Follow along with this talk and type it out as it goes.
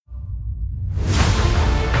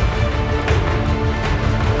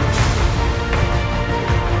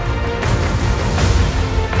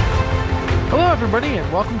everybody,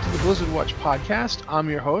 and welcome to the Blizzard Watch podcast. I'm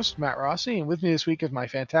your host, Matt Rossi, and with me this week is my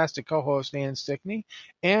fantastic co-host, Ann Stickney.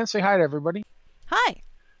 Ann, say hi to everybody. Hi.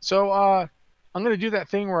 So, I'm going to do that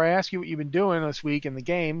thing where I ask you what you've been doing this week in the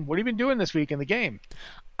game. What have you been doing this week in the game?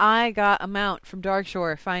 I got a mount from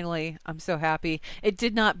Darkshore, finally. I'm so happy. It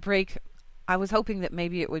did not break. I was hoping that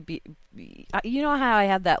maybe it would be... You know how I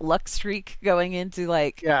had that luck streak going into,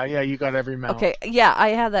 like... Yeah, you got every mount. Okay, yeah, I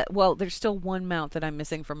had that. Well, there's still one mount that I'm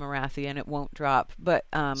missing from Arathi, and it won't drop, but...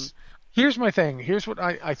 Here's my thing. Here's what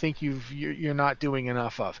I think you're not doing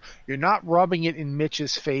enough of. You're not rubbing it in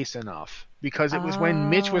Mitch's face enough. Because it was when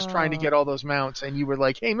Mitch was trying to get all those mounts, and you were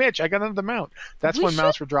like, "Hey, Mitch, I got another mount." That's when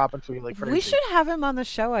mounts were dropping for you like crazy. We should have him on the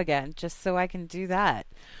show again, just so I can do that.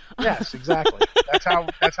 Yes, exactly. That's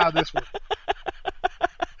how this works.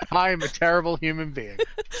 I am a terrible human being.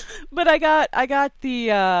 But I got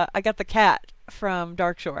the cat from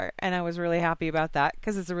Darkshore, and I was really happy about that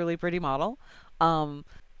because it's a really pretty model.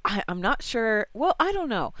 I'm not sure. Well, I don't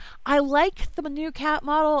know. I like the new cat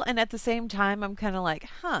model, and at the same time, I'm kind of like,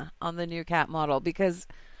 on the new cat model, because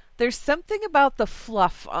there's something about the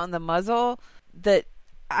fluff on the muzzle that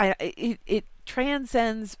it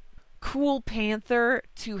transcends cool panther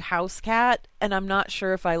to house cat, and I'm not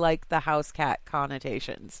sure if I like the house cat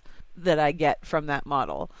connotations that I get from that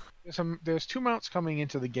model. There's two mounts coming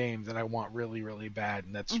into the game that I want really, really bad,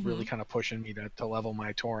 and that's really kind of pushing me to level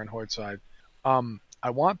my Tauren Horde side. I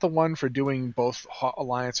want the one for doing both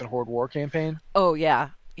Alliance and Horde War campaign. Oh, yeah.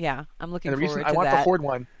 I'm looking forward to that. I want the Horde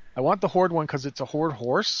one. I want the Horde one because it's a Horde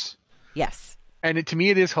horse. Yes. And to me,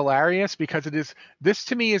 it is hilarious because this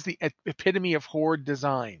to me is the epitome of Horde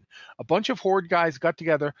design. A bunch of Horde guys got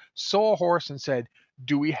together, saw a horse, and said,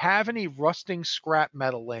 "Do we have any rusting scrap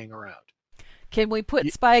metal laying around? Can we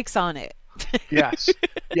put spikes on it?" Yes.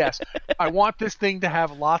 I want this thing to have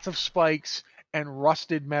lots of spikes and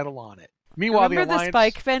rusted metal on it. Meanwhile, remember the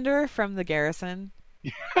spike vendor from the Garrison?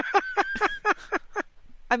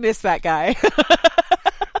 I miss that guy.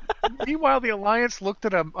 Meanwhile, the Alliance looked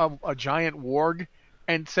at a giant warg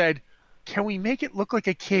and said, "Can we make it look like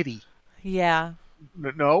a kitty?" Yeah.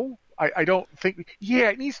 No, I don't think. Yeah,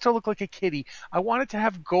 it needs to look like a kitty. I want it to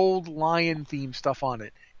have gold lion theme stuff on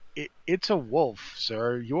it. It's a wolf,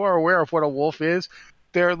 sir. You are aware of what a wolf is.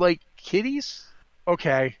 They're like kitties.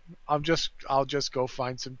 Okay, I'll just go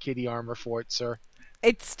find some kitty armor for it, sir.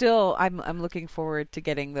 It's still I'm looking forward to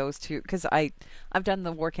getting those two because I've done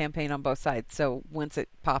the war campaign on both sides. So once it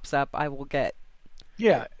pops up, I will get.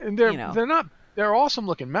 Yeah, and they're awesome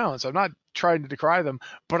looking mounts. I'm not trying to decry them,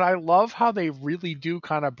 but I love how they really do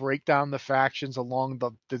kind of break down the factions along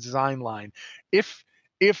the design line. If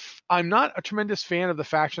I'm not a tremendous fan of the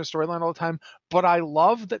faction storyline all the time, but I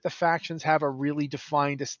love that the factions have a really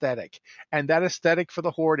defined aesthetic. And that aesthetic for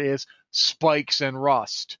the Horde is spikes and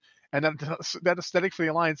rust. And that aesthetic for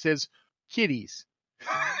the Alliance is kitties.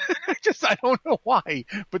 I don't know why,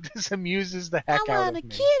 but this amuses the heck out of me. I want a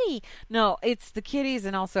kitty! No, it's the kitties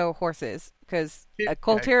and also horses. Because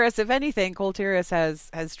Kul Tiras, if anything, Kul Tiras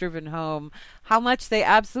has driven home how much they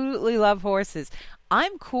absolutely love horses.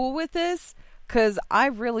 I'm cool with this. Because I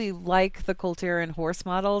really like the Kul Tiran horse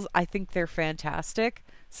models. I think they're fantastic.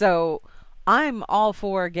 So I'm all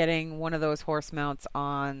for getting one of those horse mounts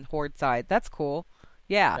on Horde side. That's cool.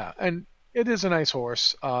 Yeah, and it is a nice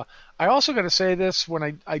horse. I also got to say this,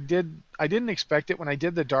 when I didn't expect it when I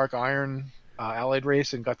did the Dark Iron Allied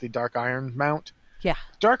race and got the Dark Iron mount. Yeah.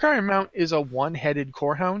 Dark Iron mount is a one-headed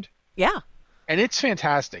core hound. Yeah. And it's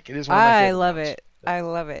fantastic. It is one of my favorite mounts. I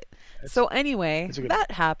love it. So anyway,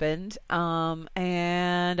 that happened,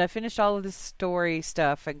 and I finished all of the story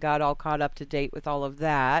stuff and got all caught up to date with all of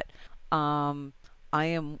that. I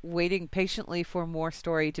am waiting patiently for more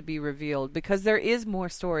story to be revealed because there is more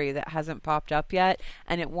story that hasn't popped up yet,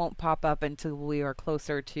 and it won't pop up until we are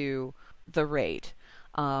closer to the raid.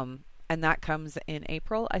 And that comes in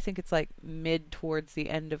April. I think it's like mid towards the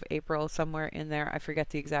end of April, somewhere in there. I forget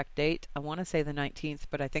the exact date. I want to say the 19th,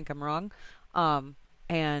 but I think I'm wrong.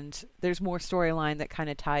 And there's more storyline that kind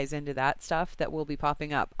of ties into that stuff that will be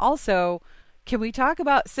popping up. Also, can we talk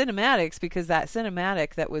about cinematics? Because that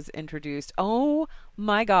cinematic that was introduced, oh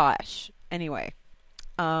my gosh. Anyway.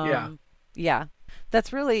 Yeah. That's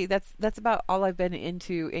about all I've been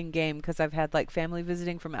into in game because I've had like family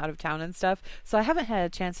visiting from out of town and stuff. So I haven't had a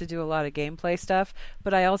chance to do a lot of gameplay stuff,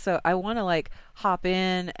 but I want to like hop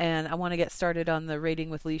in and I want to get started on the Raiding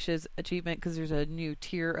with Leashes achievement because there's a new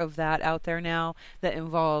tier of that out there now that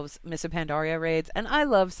involves Miss Pandaria raids, and I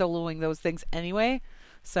love soloing those things anyway.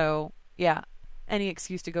 So, yeah, any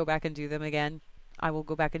excuse to go back and do them again, I will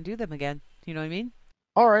go back and do them again. You know what I mean?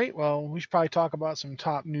 All right, well, we should probably talk about some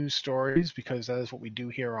top news stories because that is what we do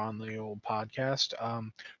here on the old podcast.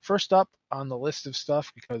 First up on the list of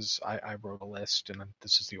stuff, because I wrote a list and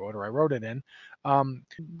this is the order I wrote it in. I don't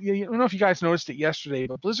know if you guys noticed it yesterday,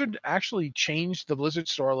 but Blizzard actually changed the Blizzard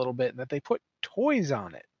store a little bit and that they put toys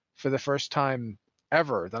on it for the first time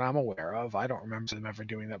ever that I'm aware of. I don't remember them ever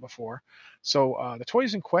doing that before. So the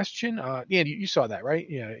toys in question, yeah, you saw that, right?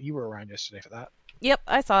 Yeah, you were around yesterday for that. Yep,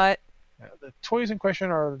 I saw it. The toys in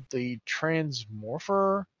question are the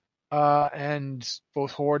Transmorpher and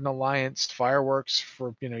both Horde and Alliance fireworks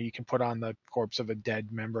for, you can put on the corpse of a dead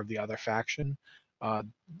member of the other faction.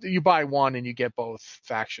 You buy one and you get both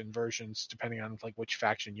faction versions depending on like which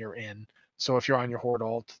faction you're in. So if you're on your Horde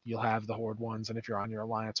alt, you'll have the Horde ones, and if you're on your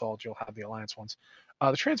Alliance alt, you'll have the Alliance ones.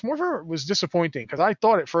 The Transmorpher was disappointing because I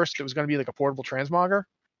thought at first it was going to be like a portable transmogger.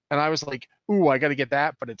 And I was like, ooh, I got to get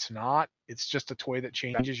that, but it's not. It's just a toy that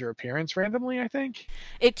changes your appearance randomly, I think.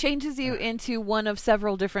 It changes you into one of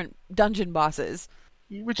several different dungeon bosses.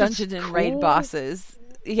 Dungeon and cool. raid bosses.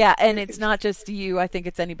 Yeah, and it's not just you. I think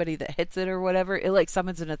it's anybody that hits it or whatever. It like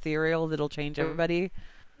summons an ethereal that'll change everybody.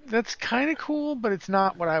 That's kind of cool, but it's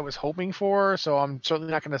not what I was hoping for, so I'm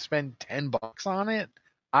certainly not going to spend $10 on it.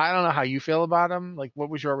 I don't know how you feel about them. Like, what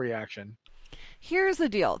was your reaction? Here's the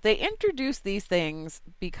deal. They introduced these things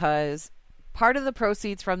because part of the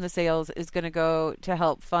proceeds from the sales is going to go to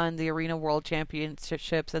help fund the Arena World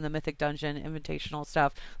Championships and the Mythic Dungeon Invitational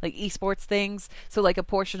stuff, like esports things. So like a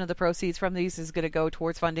portion of the proceeds from these is going to go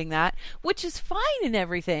towards funding that, which is fine and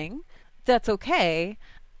everything. That's okay.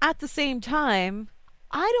 At the same time,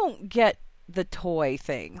 I don't get the toy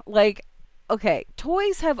thing. Like, okay,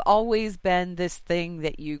 toys have always been this thing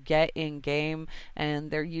that you get in game,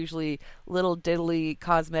 and they're usually little diddly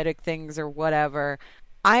cosmetic things or whatever.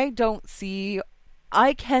 I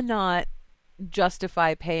cannot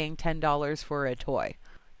justify paying $10 for a toy.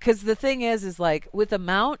 Because the thing is like with a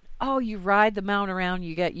mount, oh, you ride the mount around,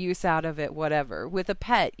 you get use out of it, whatever. With a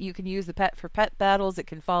pet, you can use the pet for pet battles. It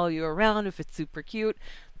can follow you around if it's super cute.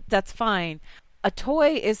 That's fine. A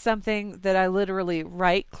toy is something that I literally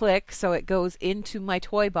right click so it goes into my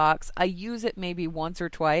toy box. I use it maybe once or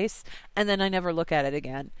twice and then I never look at it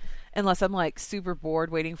again. Unless I'm like super bored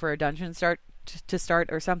waiting for a dungeon to start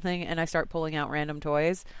or something and I start pulling out random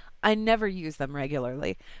toys. I never use them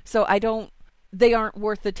regularly. So they aren't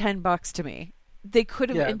worth the $10 to me. They could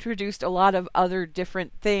have introduced a lot of other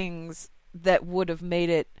different things that would have made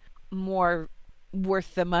it more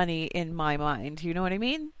worth the money in my mind. You know what I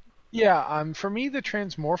mean? Yeah, for me, the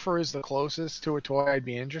Transmorpher is the closest to a toy I'd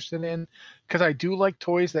be interested in because I do like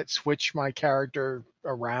toys that switch my character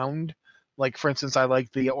around. Like, for instance, I like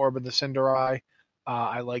the Orb of the Cinderai.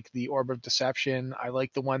 I like the Orb of Deception. I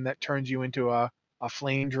like the one that turns you into a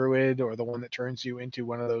Flame Druid or the one that turns you into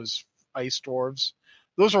one of those Ice Dwarves.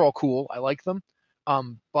 Those are all cool. I like them.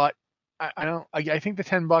 But I don't. I think the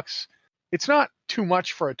 $10, it's not too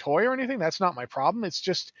much for a toy or anything. That's not my problem. It's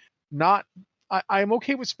just not. I'm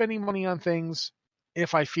okay with spending money on things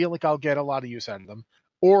if I feel like I'll get a lot of use out of them,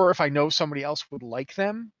 or if I know somebody else would like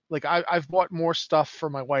them. Like I've bought more stuff for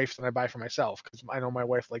my wife than I buy for myself because I know my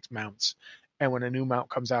wife likes mounts, and when a new mount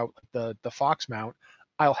comes out, the Fox mount,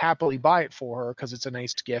 I'll happily buy it for her because it's a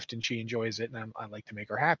nice gift and she enjoys it, and I like to make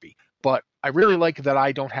her happy. But I really like that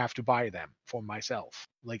I don't have to buy them for myself.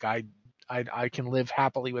 Like I can live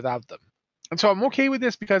happily without them. And so I'm okay with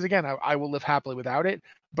this because, again, I will live happily without it.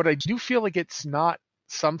 But I do feel like it's not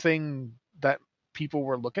something that people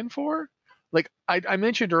were looking for. Like I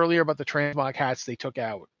mentioned earlier about the transmog hats they took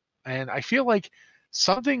out. And I feel like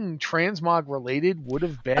something transmog related would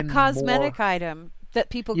have been a cosmetic item that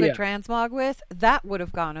people could transmog with. That would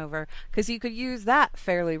have gone over because you could use that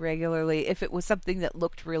fairly regularly if it was something that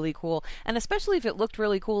looked really cool. And especially if it looked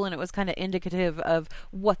really cool and it was kind of indicative of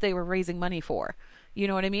what they were raising money for. You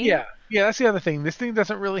know what I mean? Yeah, that's the other thing. This thing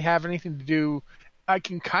doesn't really have anything to do. I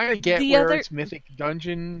can kind of get where it's Mythic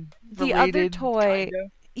Dungeon related. The other toy,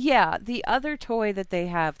 kinda. The other toy that they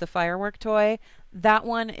have, the firework toy, that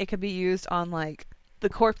one, it could be used on like the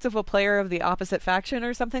corpse of a player of the opposite faction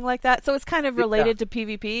or something like that. So it's kind of related to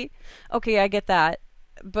PvP. Okay, I get that.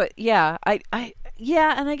 But yeah, and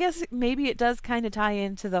I guess maybe it does kind of tie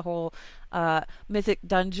into the whole Mythic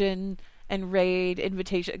Dungeon and raid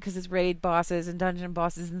invitation because it's raid bosses and dungeon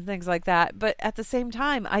bosses and things like that. But at the same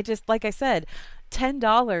time, I just, like I said,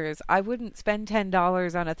 $10, I wouldn't spend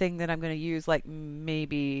 $10 on a thing that I'm going to use like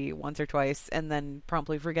maybe once or twice and then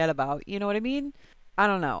promptly forget about. You know what I mean? I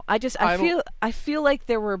don't know. I feel like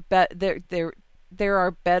there were there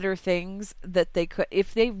are better things that they could,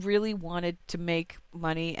 if they really wanted to make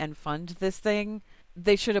money and fund this thing,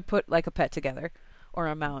 they should have put like a pet together or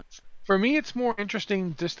a mount. For me, it's more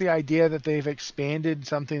interesting just the idea that they've expanded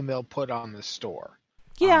something they'll put on the store.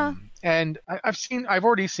 Yeah. And I've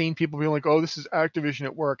already seen people being like, "Oh, this is Activision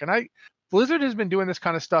at work," and Blizzard has been doing this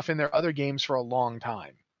kind of stuff in their other games for a long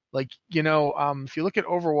time. Like, if you look at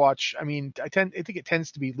Overwatch, I mean, I think it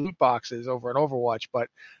tends to be loot boxes over at Overwatch, but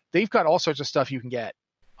they've got all sorts of stuff you can get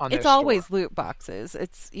on their store. It's always loot boxes.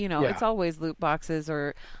 It's always loot boxes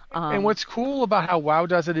or. And what's cool about how WoW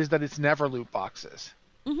does it is that it's never loot boxes.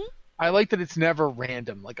 Mm-hmm. I like that it's never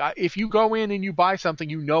random. Like, if you go in and you buy something,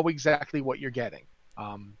 you know exactly what you're getting.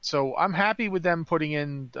 So I'm happy with them putting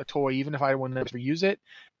in a toy, even if I wouldn't ever use it.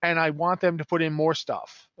 And I want them to put in more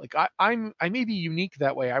stuff. Like I may be unique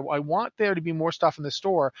that way. I want there to be more stuff in the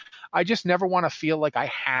store. I just never want to feel like I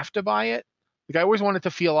have to buy it. Like I always want it to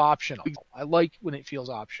feel optional. I like when it feels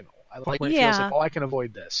optional. I like when it feels like, oh, I can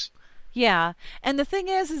avoid this. Yeah. And the thing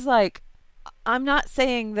is like, I'm not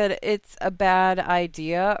saying that it's a bad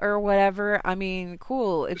idea or whatever. I mean,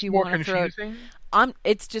 cool if you want to throw it.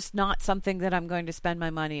 It's just not something that I'm going to spend my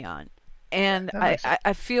money on. And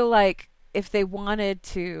I feel like if they wanted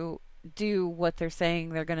to do what they're saying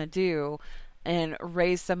they're going to do and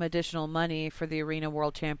raise some additional money for the Arena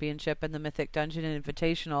World Championship and the Mythic Dungeon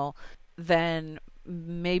Invitational, then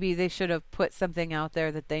maybe they should have put something out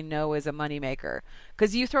there that they know is a moneymaker.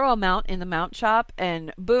 Because you throw a mount in the mount shop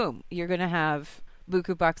and boom, you're going to have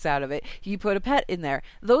buku bucks out of it. You put a pet in there.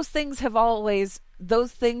 Those things have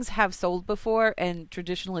sold before and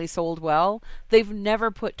traditionally sold well. They've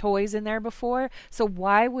never put toys in there before. So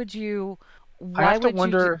why would you? I have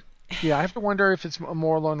to wonder if it's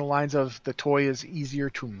more along the lines of the toy is easier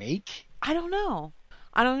to make. I don't know.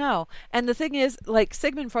 And the thing is, like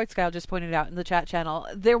Sigmund Freudskeil just pointed out in the chat channel,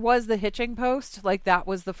 there was the hitching post. Like that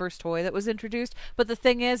was the first toy that was introduced. But the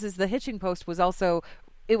thing is the hitching post was also,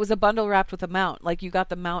 it was a bundle wrapped with a mount. Like you got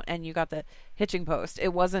the mount and you got the hitching post.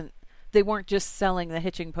 They weren't just selling the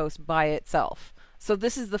hitching post by itself. So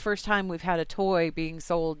this is the first time we've had a toy being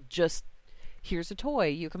sold just, here's a toy,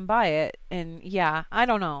 you can buy it. And yeah, I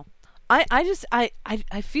don't know.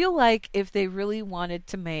 I feel like if they really wanted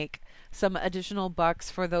to make some additional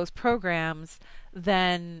bucks for those programs,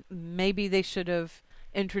 then maybe they should have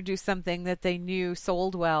introduced something that they knew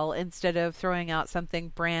sold well instead of throwing out something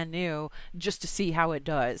brand new just to see how it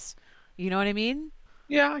does. You know what I mean?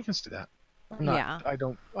 Yeah, I can see that. I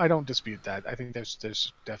don't dispute that. I think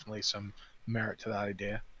there's definitely some merit to that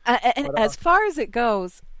idea. As far as it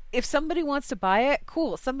goes, if somebody wants to buy it,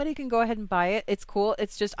 cool. Somebody can go ahead and buy it. It's cool.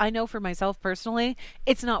 It's just, I know for myself personally,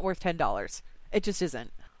 it's not worth $10. It just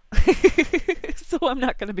isn't. So I'm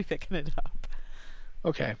not going to be picking it up.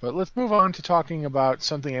 Okay, but let's move on to talking about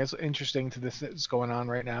something as interesting to this that's going on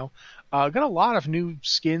right now. Got a lot of new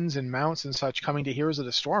skins and mounts and such coming to Heroes of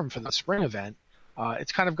the Storm for the spring event.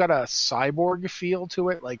 It's kind of got a cyborg feel to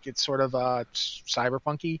it, like it's sort of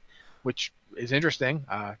cyberpunky, which is interesting,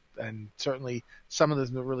 and certainly some of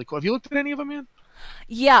them are really cool. Have you looked at any of them, man?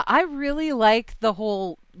 Yeah, I really like the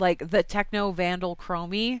whole, like the Techno Vandal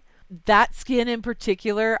Chromie. That skin in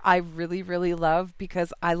particular, I really, really love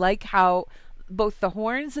because I like how both the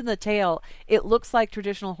horns and the tail, it looks like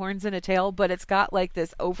traditional horns and a tail, but it's got like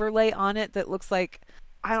this overlay on it that looks like,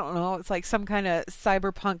 I don't know, it's like some kind of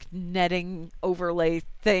cyberpunk netting overlay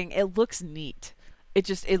thing. It looks neat.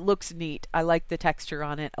 It looks neat. I like the texture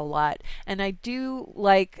on it a lot. And I do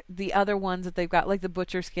like the other ones that they've got, like the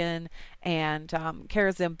Butcher skin and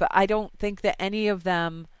Karazim, but I don't think that any of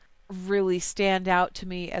them really stand out to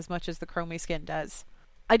me as much as the Chromie skin does.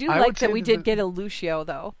 I do like that we did get a Lucio,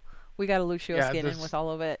 though. We got a Lucio skin in with all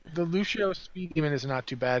of it. The Lucio Speed Demon is not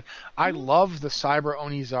too bad. I love the Cyber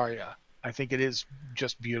Oni Zarya. I think it is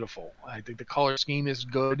just beautiful. I think the color scheme is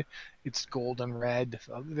good. It's gold and red.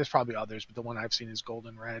 There's probably others, but the one I've seen is gold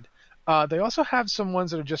and red. They also have some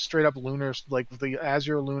ones that are just straight up lunar, like the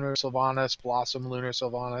Azure Lunar Sylvanas, Blossom Lunar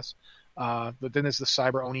Sylvanas. But then there's the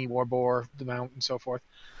Cyber Oni Warboar, the mount, and so forth.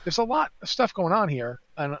 There's a lot of stuff going on here,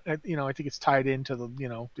 and I think it's tied into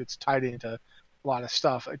a lot of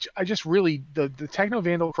stuff. I just really the Techno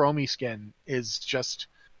Vandal Chromie skin is just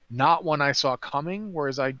not one I saw coming,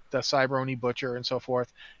 whereas the Cyber Oni Butcher and so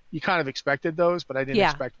forth, you kind of expected those, but I didn't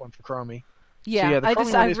expect one for Chromie. Yeah,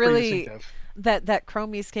 so I really that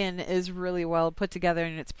Chromie skin is really well put together,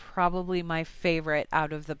 and it's probably my favorite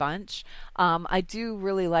out of the bunch. I do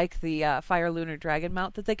really like the Fire Lunar Dragon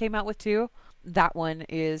mount that they came out with too. That one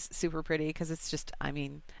is super pretty because it's just, I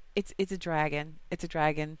mean, it's a dragon. It's a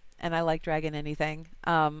dragon, and I like dragon anything.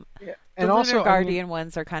 And the Lunar Guardian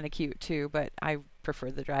ones are kind of cute too, but I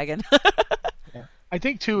prefer the dragon. Yeah. I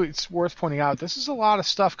think too, it's worth pointing out this is a lot of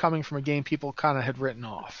stuff coming from a game people kind of had written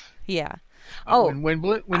off. Yeah. When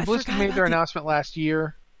Blizzard made their announcement last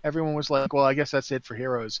year, everyone was like, well, I guess that's it for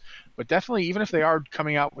Heroes. But definitely, even if they are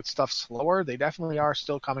coming out with stuff slower, they definitely are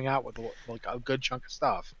still coming out with like a good chunk of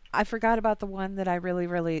stuff. I forgot about the one that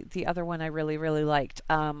the other one I really, really liked.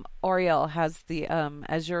 Oriel has the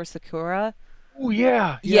Azure Sakura. Oh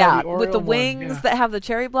yeah, yeah, with the wings that have the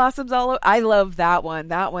cherry blossoms all over. I love that one.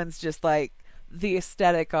 That one's just like the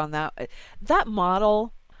aesthetic on that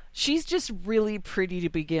model. She's just really pretty to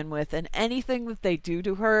begin with, and anything that they do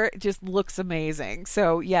to her just looks amazing.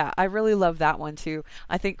 So yeah, I really love that one too.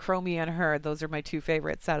 I think Chromie and her, those are my two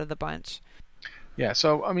favorites out of the bunch. Yeah,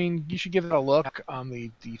 so I mean, you should give it a look.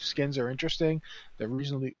 The skins are interesting. They're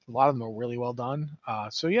reasonably, a lot of them are really well done.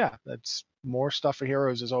 So yeah, that's more stuff for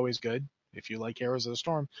Heroes is always good. If you like Heroes of the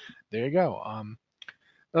Storm, there you go.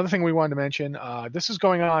 Another thing we wanted to mention, this is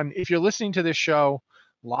going on. If you're listening to this show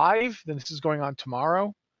live, then this is going on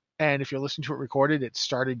tomorrow. And if you're listening to it recorded, it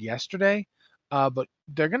started yesterday. But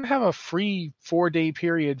they're going to have a free 4-day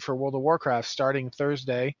period for World of Warcraft starting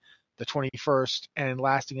Thursday, the 21st, and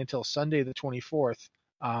lasting until Sunday, the 24th.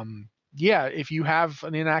 Yeah, if you have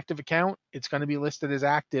an inactive account, it's going to be listed as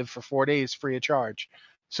active for 4 days free of charge.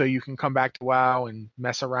 So you can come back to WoW and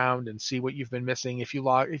mess around and see what you've been missing. If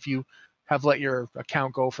you have let your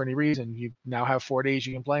account go for any reason, you now have 4 days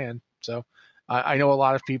you can play in. So I know a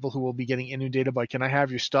lot of people who will be getting inundated by "Can I have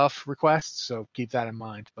your stuff?" requests. So keep that in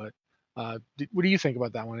mind. But what do you think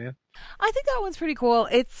about that one, Ann? I think that one's pretty cool.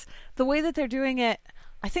 It's the way that they're doing it.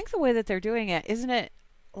 I think the way that they're doing it, isn't it?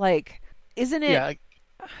 Yeah.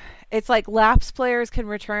 It's like lapsed players can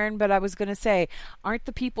return, but I was going to say, aren't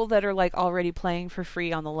the people that are like already playing for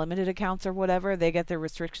free on the limited accounts or whatever, they get their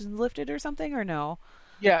restrictions lifted or something, or no?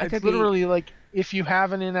 Yeah, it's literally like if you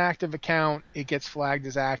have an inactive account, it gets flagged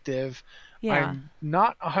as active. Yeah. I'm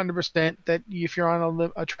not 100% that if you're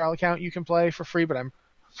on a trial account, you can play for free, but I'm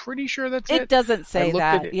pretty sure that's it. It doesn't say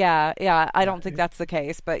that. Yeah. I don't think that's the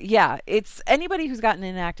case, but yeah, it's anybody who's got an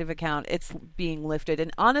inactive account, it's being lifted.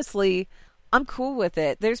 And honestly, I'm cool with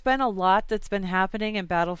it. There's been a lot that's been happening in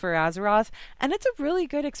Battle for Azeroth, and it's a really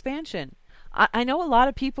good expansion. I know a lot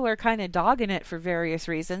of people are kind of dogging it for various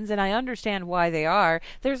reasons, and I understand why they are.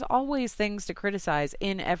 There's always things to criticize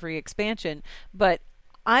in every expansion, but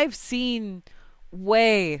I've seen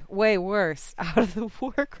way worse out of the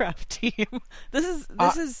Warcraft team. This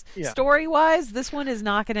is story-wise, this one is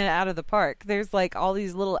knocking it out of the park. There's like all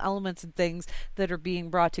these little elements and things that are being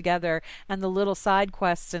brought together, and the little side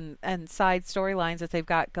quests and side storylines that they've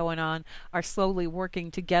got going on are slowly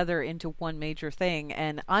working together into one major thing,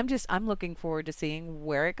 and I'm looking forward to seeing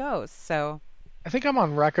where it goes. So I think I'm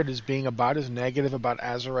on record as being about as negative about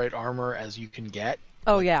Azerite armor as you can get.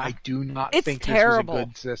 Oh yeah. I do not think terrible. This is a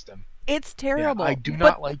good system. It's terrible. Yeah, I do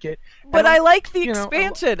not like it. But I like the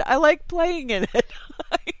expansion. I like playing in it.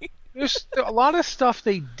 There's a lot of stuff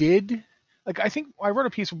they did. Like, I think I wrote a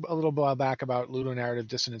piece a little while back about ludonarrative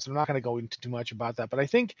dissonance. I'm not going to go into too much about that, but I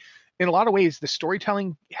think in a lot of ways the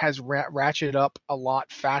storytelling has ratcheted up a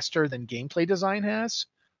lot faster than gameplay design has.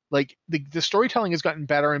 Like, the storytelling has gotten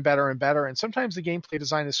better and better and better, and sometimes the gameplay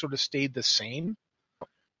design has sort of stayed the same.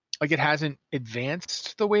 Like, it hasn't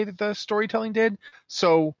advanced the way that the storytelling did.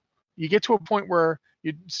 So you get to a point where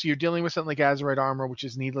you're dealing with something like Azerite armor, which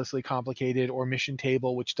is needlessly complicated, or mission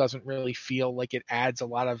table, which doesn't really feel like it adds a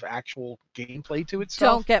lot of actual gameplay to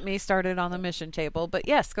itself. Don't get me started on the mission table, but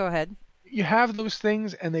yes, go ahead. You have those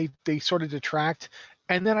things, and they sort of detract.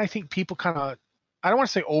 And then I think people kind of, I don't want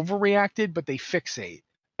to say overreacted, but they fixate.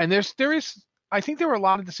 And I think there were a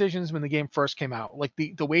lot of decisions when the game first came out, like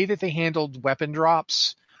the way that they handled weapon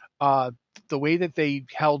drops, the way that they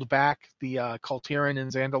held back the Kultiran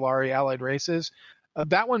and Zandalari allied races.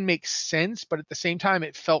 That one makes sense, but at the same time,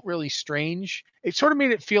 it felt really strange. It sort of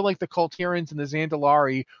made it feel like the Kultirans and the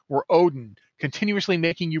Zandalari were Odin, continuously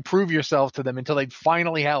making you prove yourself to them until they'd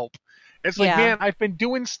finally help. It's like, man, I've been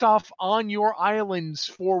doing stuff on your islands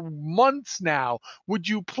for months now. Would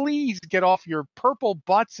you please get off your purple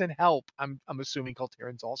butts and help? I'm assuming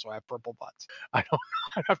Kultirans also have purple butts. I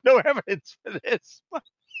have no evidence for this.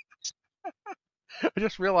 I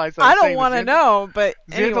just realized I don't want to know, but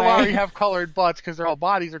anyway. Zandalari have colored butts because their whole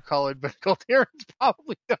bodies are colored, but Kultirans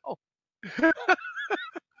probably don't.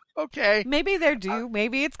 Okay. Maybe they're due.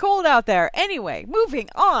 Maybe it's cold out there. Anyway, moving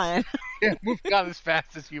on. Yeah, moving on as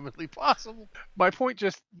fast as humanly possible. My point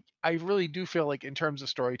I really do feel like in terms of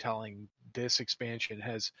storytelling, this expansion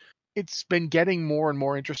it's been getting more and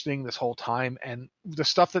more interesting this whole time, and the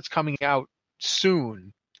stuff that's coming out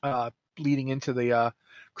soon, leading into the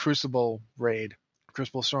Crucible raid,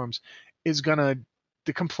 Crucible Storms,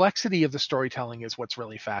 the complexity of the storytelling is what's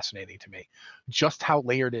really fascinating to me. Just how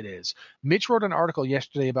layered it is. Mitch wrote an article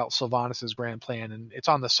yesterday about Sylvanas' grand plan, and it's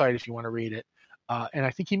on the site if you want to read it. And I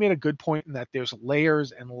think he made a good point in that there's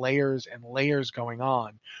layers and layers and layers going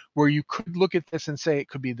on, where you could look at this and say it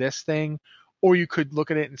could be this thing, or you could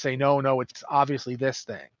look at it and say, no, it's obviously this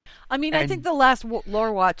thing. I mean, I think the last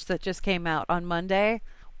Lore Watch that just came out on Monday,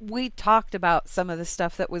 we talked about some of the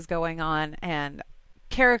stuff that was going on, and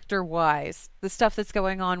character-wise, the stuff that's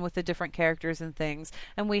going on with the different characters and things.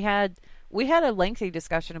 And we had a lengthy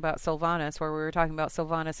discussion about Sylvanas, where we were talking about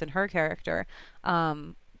Sylvanas and her character.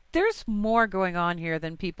 There's more going on here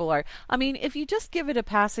than people are. I mean, if you just give it a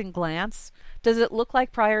passing glance, does it look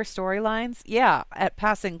like prior storylines? Yeah, at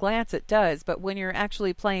passing glance it does. But when you're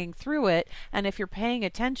actually playing through it, and if you're paying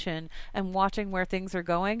attention and watching where things are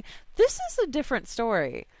going, this is a different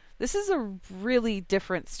story. This is a really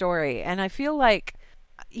different story. And I feel like,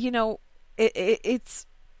 it's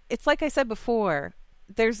like I said before,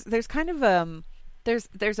 there's kind of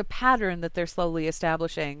there's a pattern that they're slowly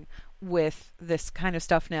establishing with this kind of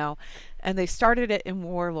stuff now, and they started it in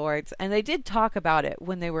Warlords, and they did talk about it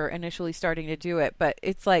when they were initially starting to do it, but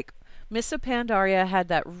it's like Mists of Pandaria had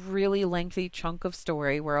that really lengthy chunk of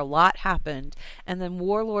story where a lot happened, and then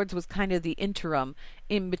Warlords was kind of the interim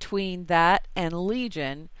in between that and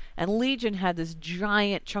Legion had this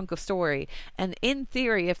giant chunk of story. And in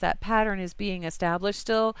theory, if that pattern is being established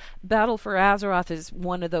still, Battle for Azeroth is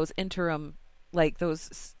one of those interim, like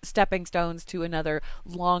those stepping stones to another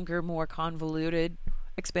longer, more convoluted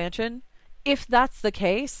expansion. If that's the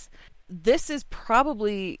case, this is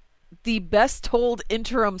probably the best told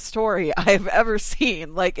interim story I've ever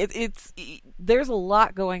seen. Like it's there's a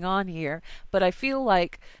lot going on here, but I feel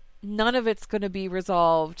like none of it's going to be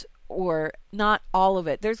resolved, or not all of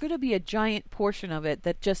it. There's going to be a giant portion of it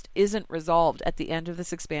that just isn't resolved at the end of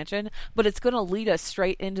this expansion, but it's going to lead us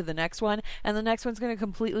straight into the next one, and the next one's going to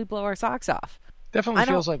completely blow our socks off. Definitely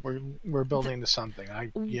feels like we're building to something. I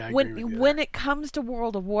agree with you when it comes to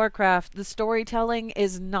World of Warcraft, the storytelling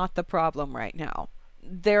is not the problem right now.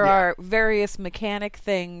 There are various mechanic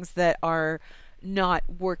things that are not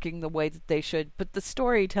working the way that they should, but the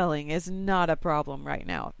storytelling is not a problem right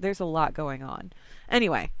now. There's a lot going on.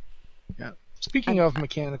 Anyway. Yeah. Speaking of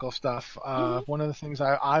mechanical stuff, one of the things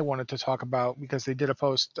I wanted to talk about, because they did a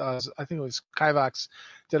post, I think it was Kaivax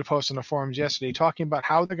did a post on the forums yesterday talking about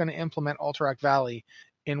how they're going to implement Alterac Valley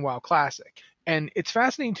in WoW Classic. And it's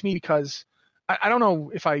fascinating to me because I don't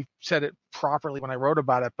know if I said it properly when I wrote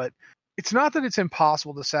about it, but it's not that it's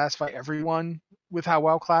impossible to satisfy everyone with how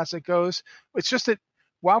WoW Classic goes. It's just that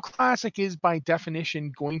WoW Classic is by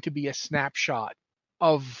definition going to be a snapshot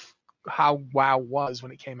of how WoW was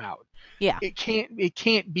when it came out. Yeah. It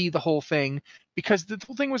can't be the whole thing, because the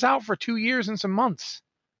whole thing was out for 2 years and some months,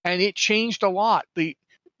 and it changed a lot. The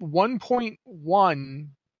 1.1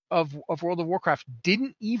 of World of Warcraft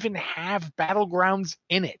didn't even have Battlegrounds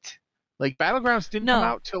in it. Like, Battlegrounds didn't come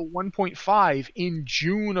out till 1.5 in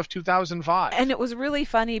June of 2005. And it was really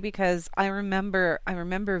funny because I remember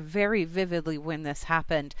very vividly when this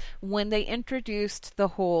happened. When they introduced the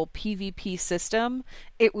whole PvP system,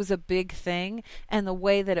 it was a big thing, and the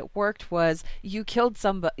way that it worked was you killed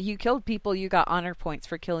people, you got honor points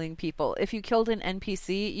for killing people. If you killed an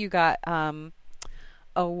NPC, you got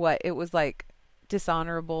it was like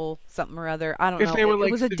dishonorable something or other. I don't know.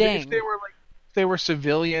 It was a ding. If they were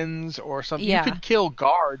civilians or something, you could kill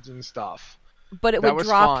guards and stuff. But it would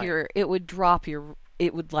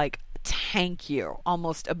like tank you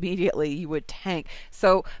almost immediately. You would tank.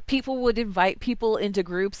 So people would invite people into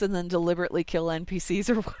groups and then deliberately kill NPCs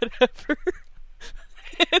or whatever.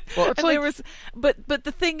 Well, but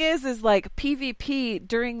the thing is like PvP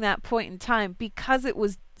during that point in time, because it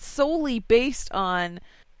was solely based on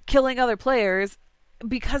killing other players,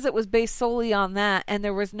 because it was based solely on that and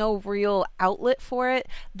there was no real outlet for it,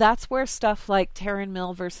 that's where stuff like Terran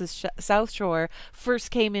Mill versus South Shore first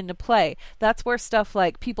came into play. That's where stuff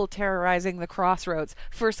like people terrorizing the Crossroads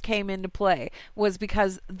first came into play, was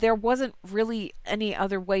because there wasn't really any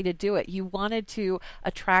other way to do it. You wanted to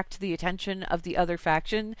attract the attention of the other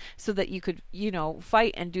faction so that you could,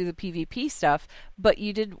 fight and do the PvP stuff, but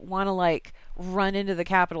you didn't want to like run into the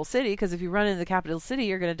capital city, because if you run into the capital city,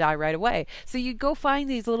 you're going to die right away. So you'd go find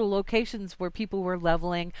these little locations where people were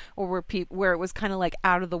leveling, or where it was kind of like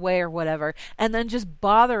out of the way or whatever, and then just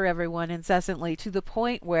bother everyone incessantly to the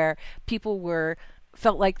point where people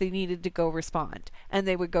felt like they needed to go respond, and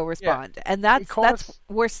they would go respond. Yeah. And that's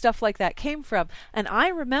where stuff like that came from. And I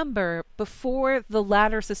remember before the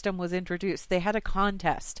ladder system was introduced, they had a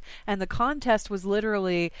contest, and the contest was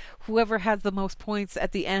literally whoever has the most points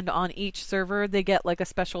at the end on each server, they get like a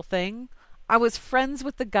special thing. I was friends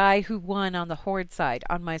with the guy who won on the Horde side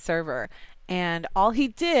on my server, And all he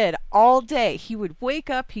did all day, he would wake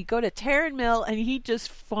up, he'd go to Terran Mill, and he'd just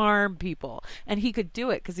farm people. And he could do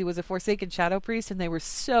it because he was a Forsaken Shadow Priest, and they were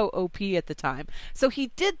so OP at the time. So he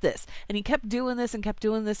did this, and he kept doing this, and kept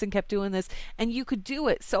doing this, and kept doing this. And you could do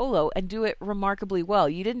it solo and do it remarkably well.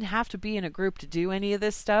 You didn't have to be in a group to do any of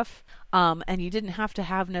this stuff. And you didn't have to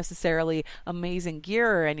have necessarily amazing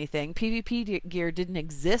gear or anything. PvP gear didn't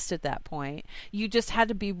exist at that point. You just had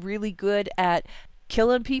to be really good at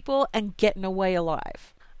killing people and getting away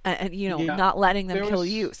alive, and not letting them kill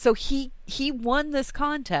you. So he won this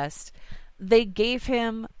contest. They gave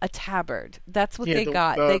him a tabard. That's what they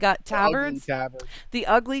got. They got tabards. The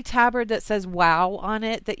ugly tabard that says WoW on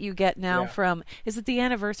it that you get now from, is it the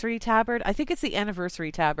anniversary tabard? I think it's the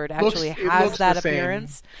anniversary tabard actually has that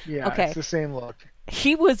appearance. Yeah, okay. It's the same look.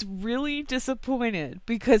 He was really disappointed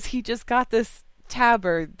because he just got this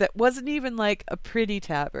tabard that wasn't even like a pretty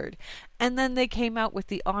tabard. And then they came out with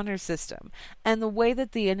the honor system. And the way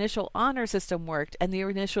that the initial honor system worked and the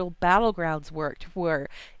initial battlegrounds worked were,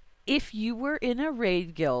 if you were in a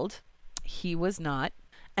raid guild, he was not,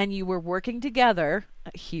 and you were working together,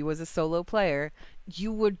 he was a solo player,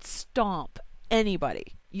 you would stomp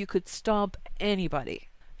anybody. You could stomp anybody.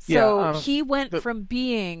 So he went from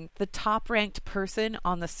being the top ranked person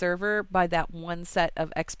on the server by that one set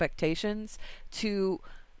of expectations to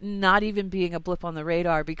not even being a blip on the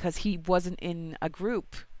radar because he wasn't in a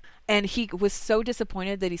group. And he was so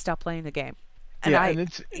disappointed that he stopped playing the game. And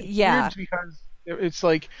it's weird because it's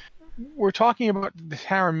like we're talking about the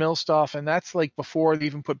Terran Mill stuff, and that's like before they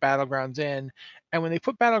even put Battlegrounds in. And when they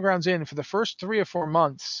put Battlegrounds in for the first 3 or 4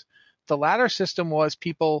 months, the ladder system was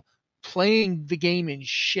people playing the game in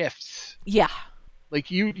shifts. Yeah. Like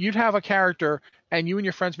you'd have a character and you and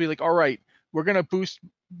your friends would be like, all right, we're going to boost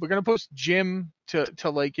Jim to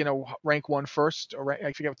like, rank 1 first, or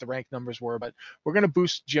I forget what the rank numbers were, but we're going to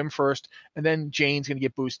boost Jim first, and then Jane's going to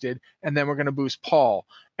get boosted, and then we're going to boost Paul.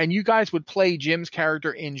 And you guys would play Jim's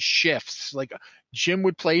character in shifts. Like Jim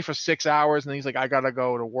would play for 6 hours and then he's like, I got to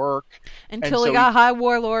go to work. Until he got High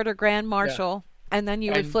Warlord or Grand Marshal, and then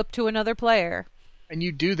you would flip to another player. And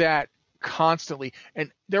you do that constantly.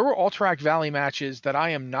 And there were Alterac Valley matches that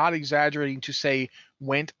I am not exaggerating to say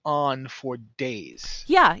went on for days.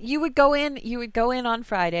 Yeah, you would go in on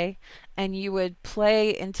Friday and you would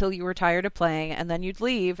play until you were tired of playing, and then you'd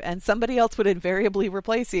leave and somebody else would invariably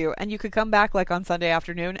replace you, and you could come back like on Sunday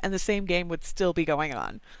afternoon and the same game would still be going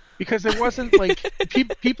on. Because there wasn't like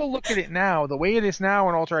people look at it now, the way it is now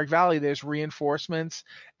in Alterac Valley, there's reinforcements,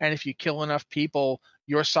 and if you kill enough people,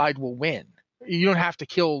 your side will win. You don't have to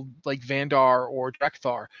kill like Vandar or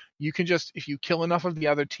Drekthar. You can just, if you kill enough of the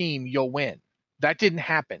other team, you'll win. That didn't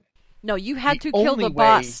happen. No, you had to kill the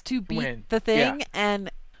boss to beat the thing. Yeah.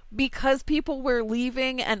 And because people were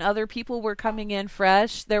leaving and other people were coming in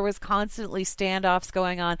fresh, there was constantly standoffs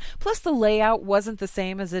going on. Plus the layout wasn't the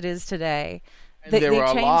same as it is today. And there were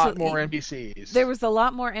a lot more NPCs. There was a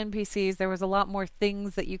lot more NPCs. There was a lot more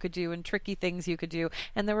things that you could do and tricky things you could do.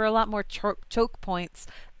 And there were a lot more choke points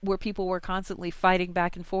where people were constantly fighting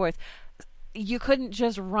back and forth. You couldn't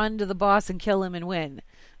just run to the boss and kill him and win.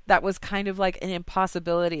 That was kind of like an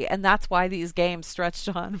impossibility. And that's why these games stretched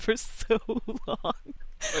on for so long.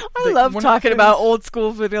 I love talking about old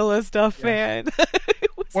school vanilla stuff, man.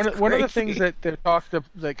 One of the things that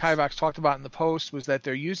Kaivax talked about in the post was that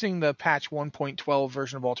they're using the patch 1.12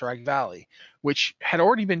 version of Alterac Valley, which had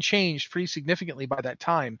already been changed pretty significantly by that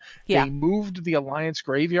time. Yeah. They moved the Alliance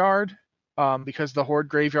graveyard because the Horde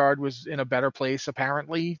graveyard was in a better place,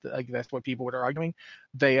 apparently. Like, that's what people were arguing.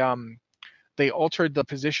 They altered the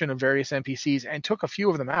position of various NPCs and took a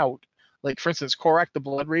few of them out. Like, for instance, Korak the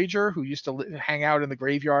Blood Rager, who used to hang out in the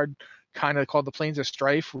graveyard, kind of called the Plains of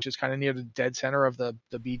Strife, which is kind of near the dead center of the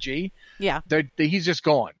BG. Yeah. He's just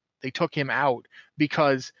gone. They took him out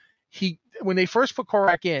because when they first put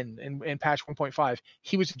Korak in patch 1.5,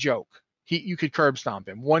 he was a joke. You could curb stomp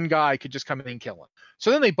him. One guy could just come in and kill him.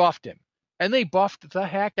 So then they buffed him, and they buffed the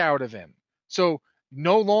heck out of him. So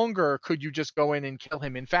no longer could you just go in and kill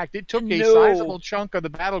him. In fact, it took a sizable chunk of the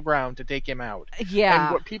battleground to take him out. Yeah.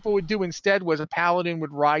 And what people would do instead was a paladin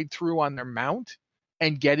would ride through on their mount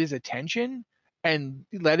and get his attention and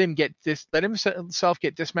let himself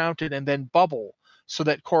get dismounted and then bubble so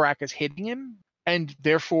that Korak is hitting him and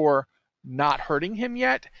therefore not hurting him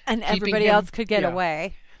yet. And everybody else could get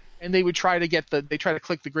away. And they would try to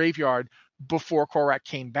click the graveyard before Korak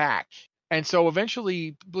came back. And so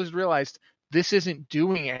eventually Blizzard realized this isn't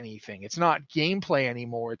doing anything. It's not gameplay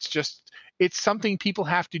anymore. It's something people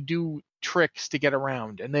have to do tricks to get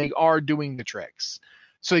around, and they are doing the tricks.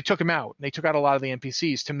 So they took him out. They took out a lot of the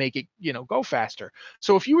NPCs to make it, go faster.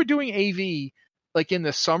 So if you were doing AV like in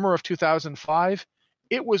the summer of 2005,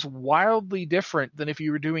 it was wildly different than if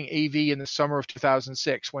you were doing AV in the summer of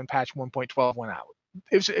 2006 when patch 1.12 went out.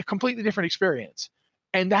 It was a completely different experience.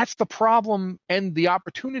 And that's the problem and the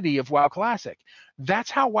opportunity of WoW Classic.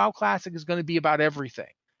 That's how WoW Classic is going to be about everything.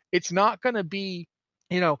 It's not going to be,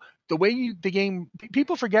 the way the game,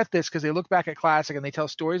 people forget this because they look back at Classic and they tell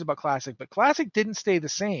stories about Classic, but Classic didn't stay the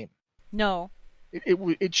same. No.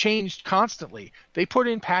 It changed constantly. They put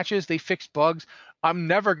in patches, they fixed bugs. I'm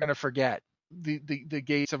never going to forget the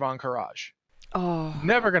Gates of Ahn'Qiraj. Oh.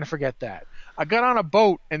 Never going to forget that. I got on a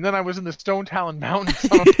boat and then I was in the Stone Talon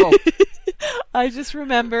Mountains on a boat. I just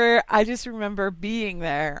remember being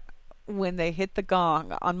there when they hit the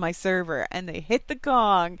gong on my server, and they hit the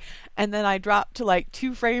gong, and then I dropped to like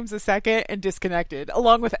 2 frames a second and disconnected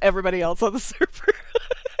along with everybody else on the server.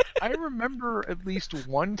 I remember at least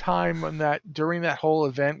one time during that whole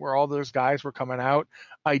event where all those guys were coming out,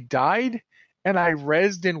 I died and I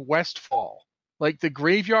rezzed in Westfall. Like the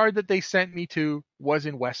graveyard that they sent me to was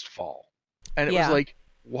in Westfall. And it was like,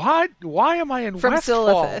 what? Why am I in from Westfall?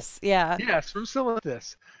 Silithus, yeah. Yes, from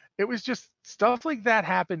Silithus. It was just stuff like that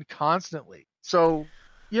happened constantly. So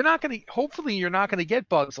hopefully you're not gonna get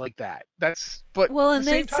bugs like that. And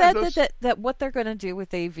they said that what they're gonna do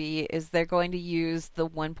with AV is they're going to use the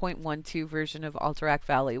 1.12 version of Alterac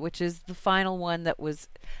Valley, which is the final one that was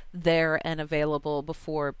there and available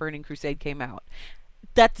before Burning Crusade came out.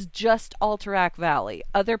 That's just Alterac Valley.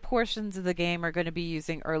 Other portions of the game are going to be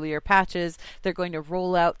using earlier patches. They're going to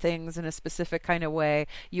roll out things in a specific kind of way.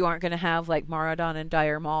 You aren't going to have like Maraudon and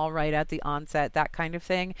Dire Maul right at the onset, that kind of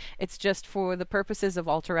thing. It's just for the purposes of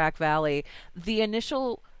Alterac Valley. The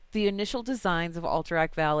initial designs of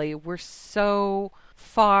Alterac Valley were so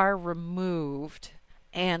far removed,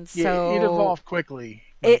 and so it evolved quickly.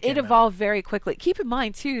 It evolved very quickly. Keep in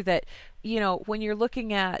mind too that when you're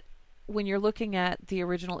looking at the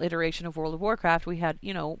original iteration of World of Warcraft, we had,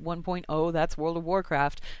 1.0, that's World of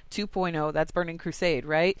Warcraft, 2.0, that's Burning Crusade,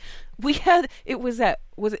 right? It was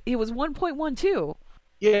 1.12.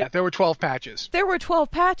 Yeah, there were 12 patches. There were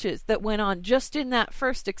 12 patches that went on just in that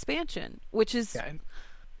first expansion, which is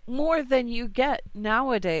more than you get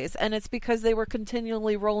nowadays. And it's because they were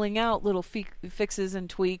continually rolling out little fixes and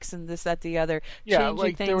tweaks and this, that, the other,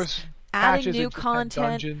 changing things, there was adding new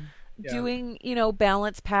content. Doing,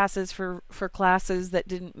 balance passes for classes that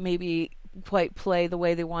didn't maybe quite play the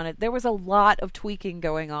way they wanted. There was a lot of tweaking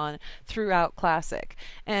going on throughout Classic.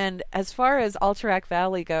 And as far as Alterac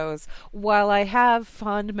Valley goes, while I have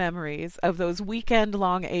fond memories of those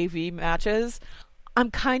weekend-long AV matches, I'm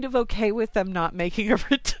kind of okay with them not making a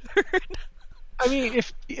return. I mean,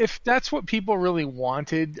 if that's what people really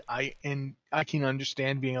wanted, I can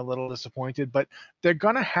understand being a little disappointed, but they're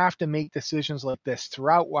gonna have to make decisions like this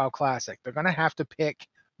throughout WoW Classic. They're gonna have to pick,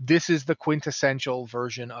 this is the quintessential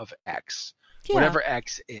version of X, whatever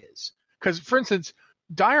X is. Because, for instance,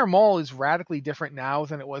 Dire Maul is radically different now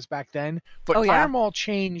than it was back then, but Dire Maul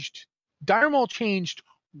changed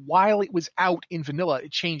while it was out in vanilla.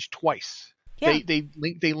 It changed twice. Yeah.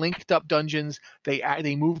 They linked up dungeons.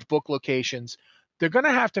 They moved book locations. They're going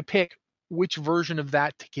to have to pick which version of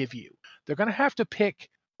that to give you. They're going to have to pick,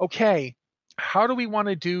 okay, how do we want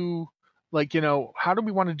to do,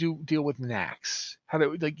 deal with Nax?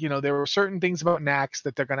 There were certain things about Nax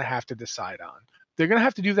that they're going to have to decide on. They're going to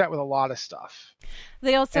have to do that with a lot of stuff.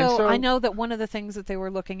 They also, I know that one of the things that they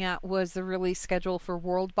were looking at was the release schedule for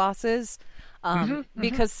world bosses.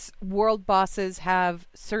 Because world bosses have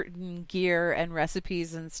certain gear and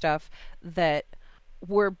recipes and stuff that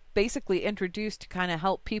were basically introduced to kind of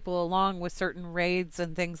help people along with certain raids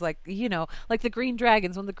and things like the Green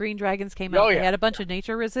Dragons. When the Green Dragons came out, they had a bunch of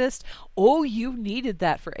nature resist. Oh, you needed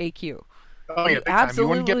that for AQ. Oh yeah,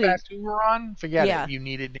 absolutely. You wouldn't get past Uberon? Forget it. You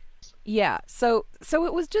needed. Yeah. So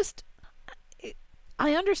it was just.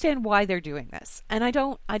 I understand why they're doing this, and I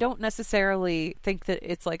don't necessarily think that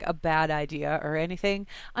it's like a bad idea or anything.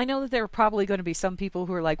 I know that there are probably going to be some people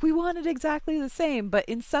who are like, we want it exactly the same, but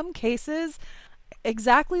in some cases,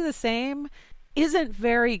 exactly the same isn't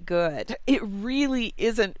very good. It really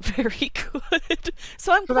isn't very good.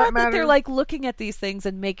 So I'm glad that they're like looking at these things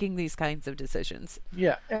and making these kinds of decisions.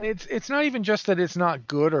 Yeah, and it's not even just that it's not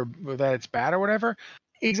good or that it's bad or whatever.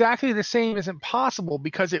 Exactly the same isn't possible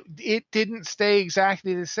because it didn't stay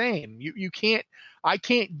exactly the same. I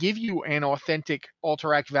can't give you an authentic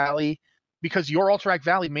Alterac Valley because your Alterac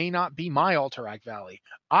Valley may not be my Alterac Valley.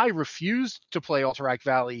 I refused to play Alterac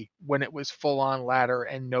Valley when it was full on ladder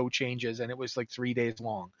and no changes and it was like 3 days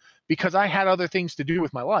long because I had other things to do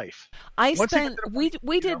with my life. We did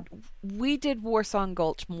Warsong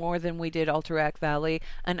Gulch more than we did Alterac Valley,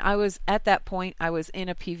 and I was at that point I was in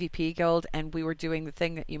a PvP guild, and we were doing the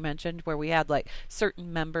thing that you mentioned where we had like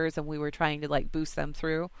certain members and we were trying to like boost them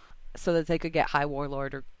through so that they could get High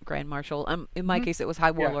Warlord or Grand Marshal. In my case it was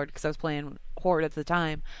High Warlord because I was playing Horde at the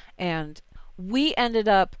time, and we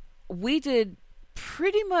did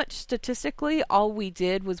pretty much statistically all we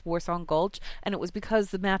did was Warsong Gulch, and it was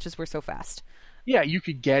because the matches were so fast. Yeah, you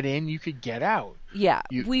could get in, you could get out. Yeah,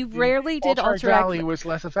 we rarely did Alterac Valley was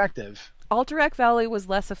less effective. Alterac Valley was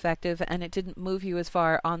less effective, and it didn't move you as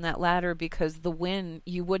far on that ladder because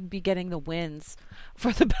you wouldn't be getting the wins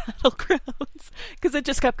for the battlegrounds because it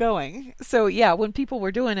just kept going. So yeah, when people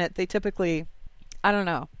were doing it, they typically, I don't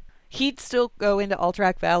know, he'd still go into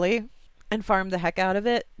Alterac Valley and farm the heck out of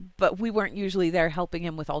it, but we weren't usually there helping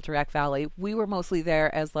him with Alterac Valley. We were mostly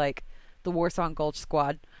there as like the Warsong Gulch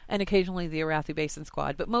squad and occasionally the Arathi Basin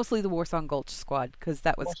squad, but mostly the Warsong Gulch squad because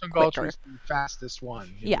that was Warsong quicker. Gulch was the fastest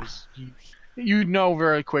one. Yeah. You know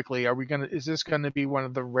very quickly, is this going to be one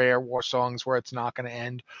of the rare war songs where it's not going to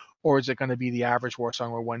end, or is it going to be the average war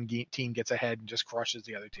song where one team gets ahead and just crushes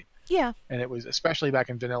the other team? Yeah. And it was, especially back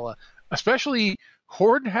in vanilla,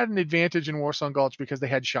 Horde had an advantage in Warsong Gulch because they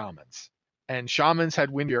had shamans. And shamans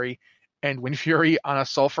had Wind Fury, and Wind Fury on a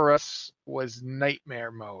Sulphurus was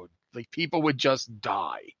nightmare mode. Like, people would just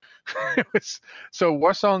die. So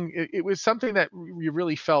Warsong, it was something that you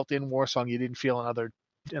really felt in Warsong. You didn't feel in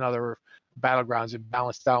other battlegrounds. It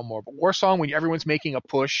balanced out more. But Warsong, when everyone's making a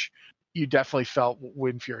push, you definitely felt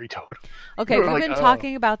Wind Fury total. Okay, we've been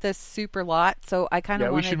talking about this super lot, so I kind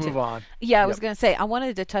of wanted to... we should move on. Yeah, I was going to say, I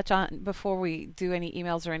wanted to touch on, before we do any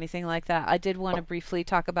emails or anything like that, I did want to briefly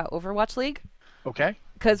talk about Overwatch League. Okay.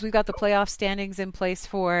 Because we've got the playoff standings in place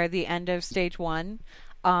for the end of Stage 1.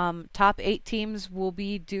 Top 8 teams will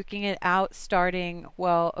be duking it out starting,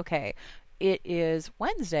 it is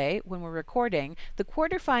Wednesday when we're recording. The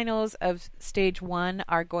quarterfinals of Stage 1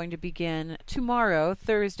 are going to begin tomorrow,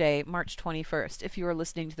 Thursday, March 21st. If you are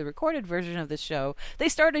listening to the recorded version of this show, they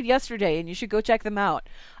started yesterday and you should go check them out.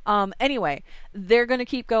 Anyway, they're going to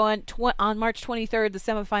keep going. On March 23rd, the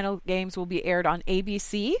semifinal games will be aired on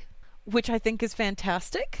ABC, which I think is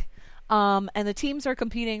fantastic. And the teams are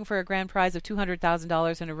competing for a grand prize of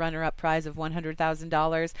 $200,000 and a runner-up prize of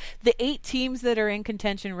 $100,000. The 8 teams that are in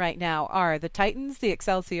contention right now are the Titans, the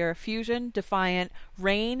Excelsior, Fusion, Defiant,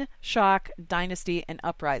 Reign, Shock, Dynasty, and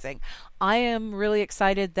Uprising. I am really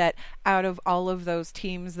excited that out of all of those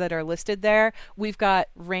teams that are listed there, we've got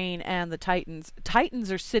Reign and the Titans.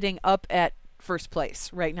 Titans are sitting up at first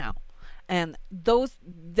place right now. And those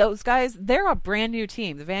guys, they're a brand new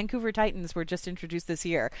team. The Vancouver Titans were just introduced this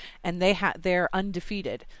year, and they're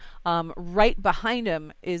undefeated. Right behind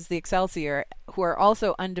them is the Excelsior, who are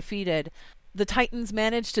also undefeated. The Titans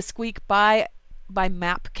managed to squeak by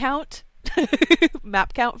map count.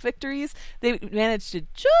 Map count victories. They managed to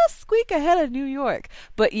just squeak ahead of New York.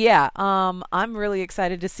 But yeah, I'm really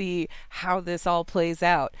excited to see how this all plays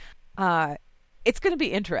out. It's going to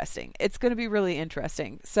be interesting. It's going to be really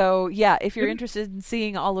interesting. So, yeah, if you're interested in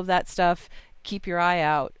seeing all of that stuff, keep your eye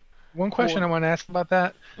out. One question I want to ask about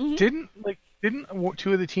that. Mm-hmm. Didn't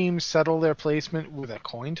 2 of the teams settle their placement with a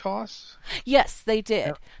coin toss? Yes, they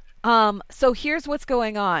did. Yeah. So here's what's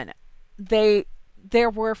going on. There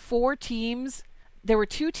were 4 teams. There were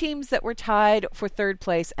 2 teams that were tied for 3rd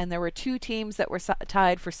place, and there were 2 teams that were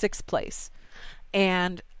tied for 6th place.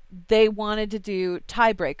 And they wanted to do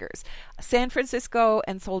tiebreakers. San Francisco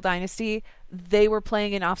and Seoul Dynasty, they were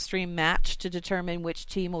playing an off-stream match to determine which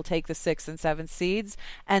team will take the 6th and 7th seeds.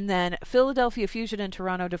 And then Philadelphia Fusion and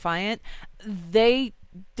Toronto Defiant, they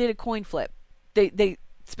did a coin flip. They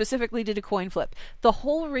specifically did a coin flip. The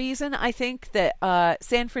whole reason I think that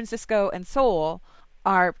San Francisco and Seoul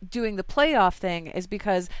are doing the playoff thing is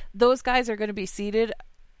because those guys are going to be seeded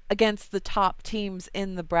against the top teams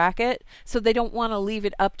in the bracket, so they don't want to leave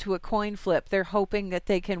it up to a coin flip. They're hoping that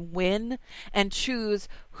they can win and choose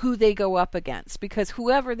who they go up against, because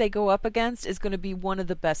whoever they go up against is going to be one of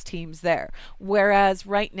the best teams there. Whereas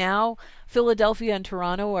right now, Philadelphia and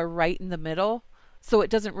Toronto are right in the middle, so it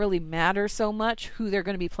doesn't really matter so much who they're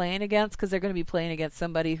going to be playing against, because they're going to be playing against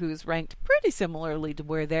somebody who's ranked pretty similarly to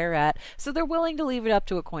where they're at, so they're willing to leave it up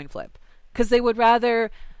to a coin flip, because they would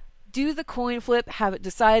rather do the coin flip, have it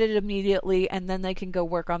decided immediately, and then they can go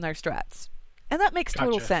work on their strats. And that makes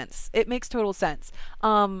total sense. It makes total sense.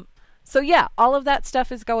 So yeah, all of that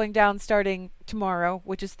stuff is going down starting tomorrow,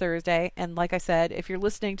 which is Thursday. And like I said, if you're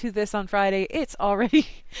listening to this on Friday, it's already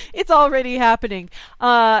happening.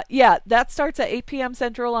 Yeah, that starts at 8 p.m.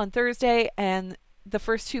 Central on Thursday, and the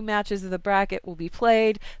first 2 matches of the bracket will be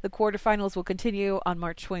played. The quarterfinals will continue on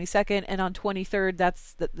March 22nd, and on 23rd,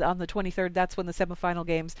 on the 23rd, that's when the semifinal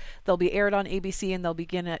games, they'll be aired on ABC, and they'll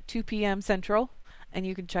begin at 2 p.m. Central, and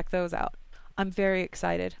you can check those out. I'm very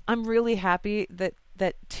excited. I'm really happy that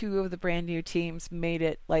 2 of the brand new teams made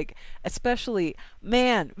it, like, especially,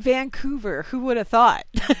 man, Vancouver, who would have thought?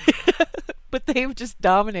 But they've just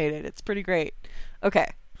dominated. It's pretty great.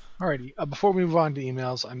 Okay. Alrighty. Before we move on to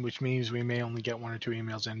emails, which means we may only get 1 or 2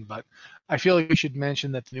 emails in, but I feel like we should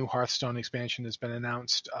mention that the new Hearthstone expansion has been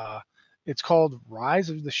announced. It's called Rise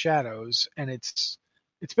of the Shadows, and it's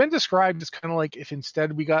been described as kind of like if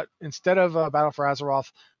instead of Battle for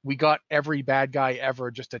Azeroth, we got every bad guy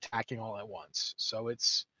ever just attacking all at once. So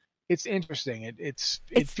it's interesting. It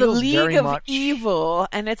feels the League very of much Evil,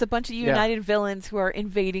 and it's a bunch of united villains who are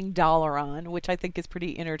invading Dalaran, which I think is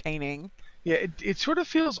pretty entertaining. Yeah, it sort of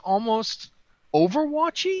feels almost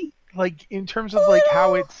Overwatchy, like in terms of like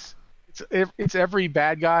how it's every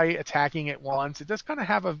bad guy attacking at once. It does kind of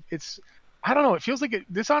have I don't know. It feels like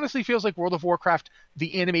this honestly feels like World of Warcraft,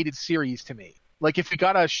 the animated series to me. Like if we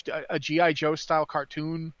got a G.I. Joe style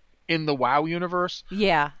cartoon in the WoW universe,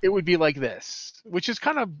 it would be like this, which is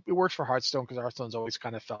it works for Hearthstone because Hearthstone's always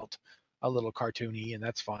kind of felt a little cartoony, and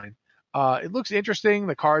that's fine. It looks interesting.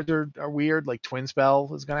 The cards are weird. Like Twin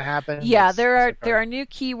Spell is going to happen. Yeah, there are new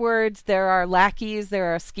keywords. There are lackeys.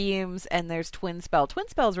 There are schemes, and there's Twin Spell. Twin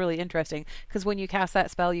Spell is really interesting because when you cast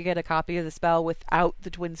that spell, you get a copy of the spell without the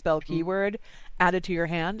Twin Spell keyword added to your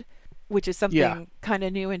hand, which is something kind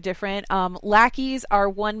of new and different. Lackeys are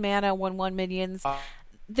 1 mana, 1/1 minions.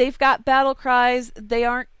 They've got battle cries. They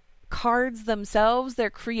aren't cards themselves. They're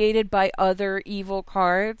created by other evil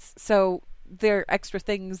cards. So they're extra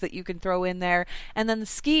things that you can throw in there. And then the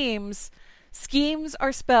schemes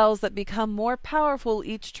are spells that become more powerful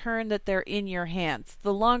each turn that they're in your hands.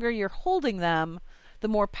 The longer you're holding them, the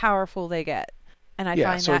more powerful they get. And I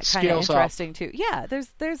find that kind of interesting too. Yeah,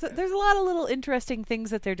 there's a lot of little interesting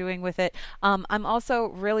things that they're doing with it. I'm also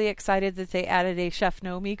really excited that they added a Chef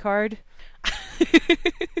Nomi card.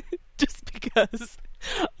 Just because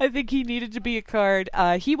I think he needed to be a card.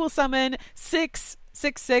 He will summon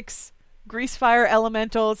 6/6/6 Greasefire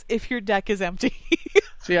Elementals if your deck is empty.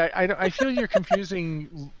 See, I feel you're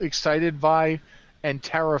confusing excited by and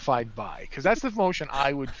terrified by, because that's the emotion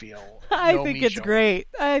I would feel. I think it's great.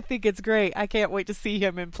 I can't wait to see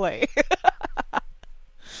him in play.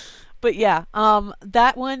 But yeah,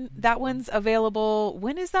 that one's available.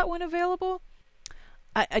 When is that one available?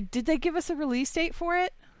 Did they give us a release date for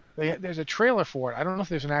it? There's a trailer for it. I don't know if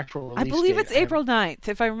there's an actual release date. I believe it's April 9th,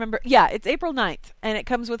 if I remember. Yeah, it's April 9th, and it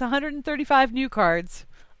comes with 135 new cards,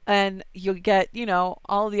 and you'll get,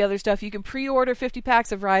 all of the other stuff. You can pre-order 50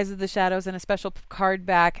 packs of Rise of the Shadows and a special card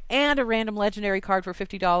back and a random legendary card for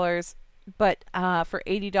 $50. But for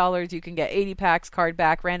 $80, you can get 80 packs, card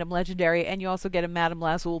back, random legendary, and you also get a Madame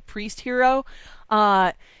Lazul Priest hero.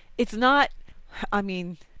 It's not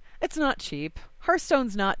cheap.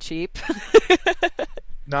 Hearthstone's not cheap.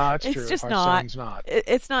 No, it's true. Just not.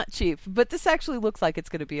 It's not cheap, but this actually looks like it's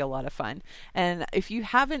going to be a lot of fun. And if you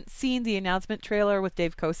haven't seen the announcement trailer with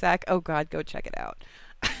Dave Kosak, oh God, go check it out.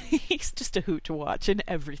 He's just a hoot to watch in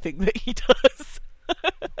everything that he does.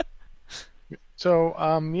 So,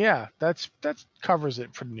 that covers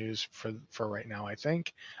it for the news for right now, I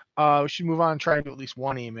think. We should move on and try to do at least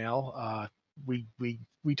 1 email. We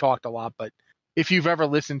talked a lot, but if you've ever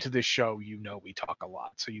listened to this show, we talk a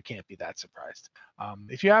lot, so you can't be that surprised.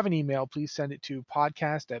 If you have an email, please send it to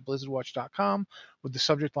podcast@blizzardwatch.com with the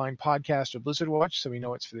subject line podcast or Blizzard Watch, so we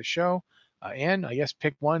know it's for the show. And I guess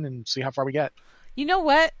pick one and see how far we get. You know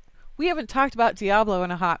what? We haven't talked about Diablo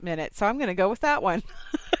in a hot minute, so I'm going to go with that one.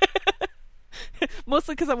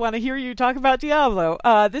 Mostly because I want to hear you talk about Diablo.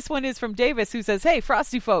 This one is from Davis, who says, "Hey,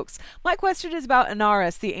 Frosty folks. My question is about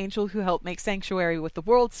Inaris, the angel who helped make Sanctuary with the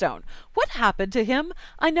World Stone. What happened to him?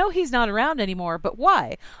 I know he's not around anymore, but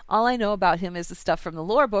why? All I know about him is the stuff from the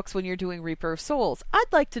lore books when you're doing Reaper of Souls.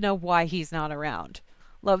 I'd like to know why he's not around.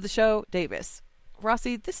 Love the show, Davis."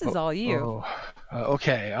 Rossi, this is all you.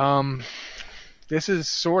 Okay. This is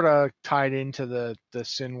sort of tied into the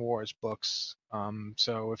Sin Wars books.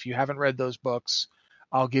 So if you haven't read those books,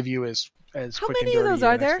 I'll give you as How quick many and dirty of those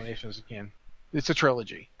are an there? explanation as I can. It's a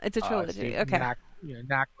trilogy. It's a trilogy. Okay.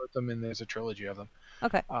 Knack wrote them, and there's a trilogy of them.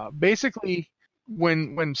 Okay. Basically,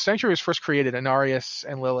 when Sanctuary was first created, Inarius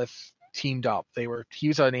and Lilith teamed up. He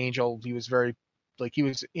was an angel. He was he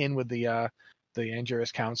was in with the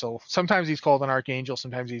Angerus Council. Sometimes he's called an archangel,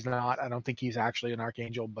 sometimes he's not. I don't think he's actually an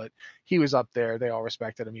archangel, but he was up there. They all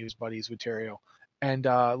respected him. He was buddies with Tyrael. and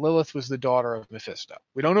Lilith was the daughter of Mephisto.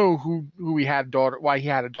 We don't know who he had why he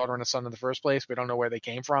had a daughter and a son in the first place. We don't know where they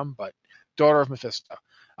came from, but daughter of Mephisto.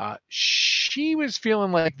 She was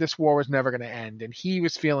feeling like this war was never going to end, and he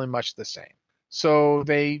was feeling much the same. So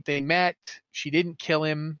they met. She didn't kill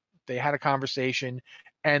him. They had a conversation,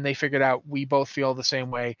 and they figured out we both feel the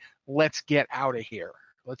same way. Let's get out of here.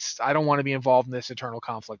 I don't want to be involved in this eternal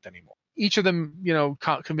conflict anymore. Each of them,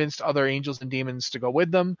 convinced other angels and demons to go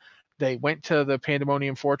with them. They went to the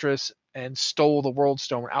Pandemonium Fortress and stole the World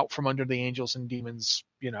Stone out from under the angels and demons,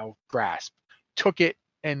 grasp. Took it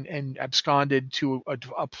and absconded to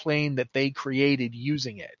a plane that they created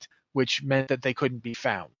using it, which meant that they couldn't be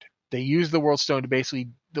found. They used the World Stone to basically,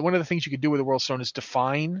 one of the things you could do with the World Stone is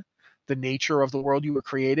define the nature of the world you were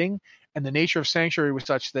creating, and the nature of Sanctuary was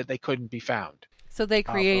such that they couldn't be found. So they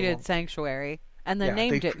created Sanctuary, and then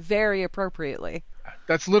named it very appropriately.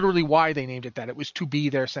 That's literally why they named it that. It was to be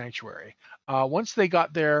their sanctuary. Once they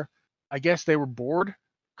got there, I guess they were bored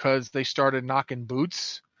because they started knocking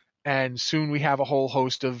boots, and soon we have a whole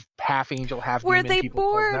host of half angel, half demon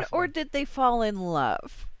people. Were they bored, or did they fall in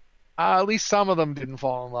love? At least some of them didn't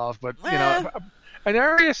fall in love, but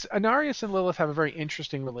Inarius and Lilith have a very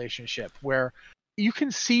interesting relationship where you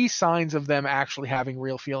can see signs of them actually having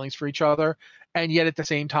real feelings for each other, and yet at the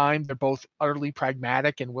same time they're both utterly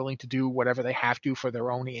pragmatic and willing to do whatever they have to for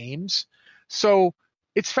their own aims. So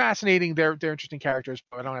it's fascinating. They're interesting characters,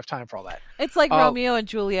 but I don't have time for all that. It's like Romeo and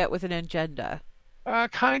Juliet with an agenda.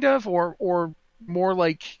 Kind of, or more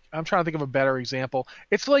like, I'm trying to think of a better example.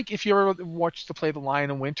 It's like if you ever watched the play The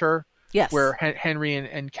Lion in Winter, yes, where Henry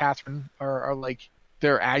and Catherine are like,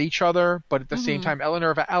 they're at each other, but at the same time, Eleanor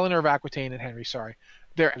of Aquitaine and Henry,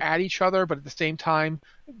 they're at each other, but at the same time,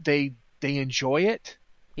 they enjoy it.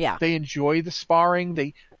 Yeah, they enjoy the sparring.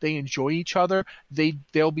 They enjoy each other.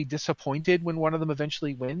 They'll be disappointed when one of them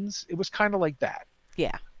eventually wins. It was kind of like that.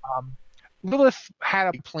 Yeah. Lilith had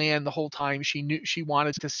a plan the whole time. She knew she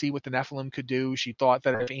wanted to see what the Nephilim could do. She thought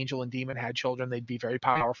that if angel and demon had children, they'd be very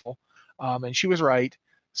powerful. And she was right.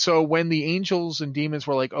 So when the angels and demons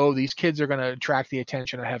were like, oh, these kids are going to attract the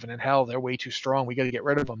attention of heaven and hell, they're way too strong, we got to get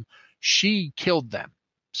rid of them, she killed them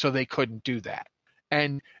so they couldn't do that.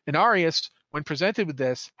 And Inarius, when presented with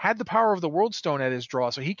this, had the power of the World Stone at his draw,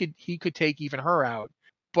 so he could take even her out,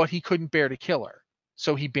 but he couldn't bear to kill her,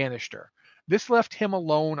 so he banished her. This left him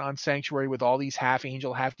alone on Sanctuary with all these half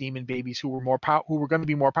angel, half demon babies who were going to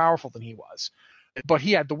be more powerful than he was. But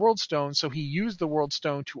he had the World Stone, so he used the World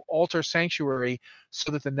Stone to alter Sanctuary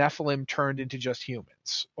so that the Nephilim turned into just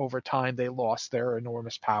humans. Over time, they lost their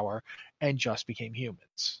enormous power and just became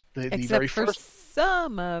humans. Except for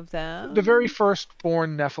some of them. The very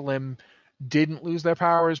firstborn Nephilim didn't lose their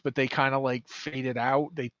powers, but they kind of like faded out.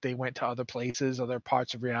 They went to other places, other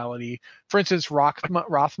parts of reality. For instance,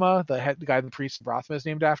 Rothma, the guy the priest of Rothma is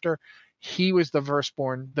named after, he was the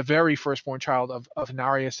very firstborn child of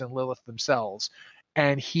Inarius and Lilith themselves,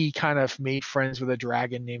 and he kind of made friends with a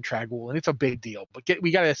dragon named Tragul, and it's a big deal. But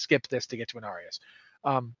we got to skip this to get to Inarius.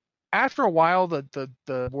 After a while,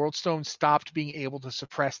 the World Stone stopped being able to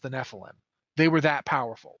suppress the Nephilim. They were that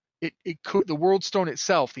powerful. The World Stone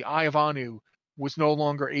itself, the Eye of Anu, was no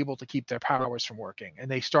longer able to keep their powers from working,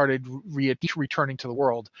 and they started returning to the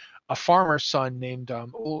world. A farmer's son named, I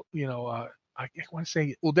want to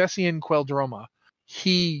say Uldesian Queldroma,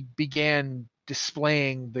 he began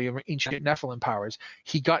displaying the ancient Nephilim powers.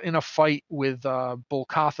 He got in a fight with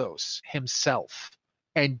Bulkathos himself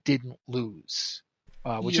and didn't lose.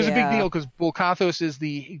 Which is a big deal because Bulkathos is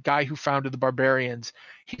the guy who founded the barbarians.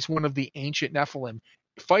 He's one of the ancient Nephilim.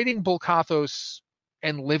 Fighting Bulkathos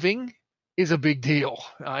and living is a big deal.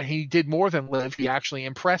 He did more than live. He actually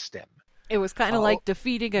impressed him. It was kind of like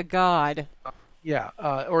defeating a god. Yeah,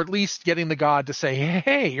 or at least getting the god to say,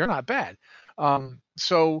 hey, you're not bad.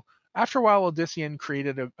 So after a while, Odyssean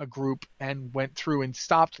created a group and went through and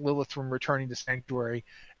stopped Lilith from returning to Sanctuary,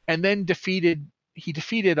 and then defeated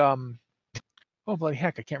oh, bloody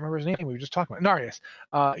heck, I can't remember his name. We were just talking about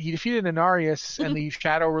Inarius. He defeated Inarius and the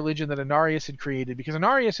shadow religion that Inarius had created, because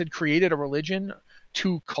Inarius had created a religion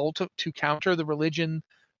to counter the religion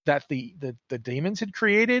that the demons had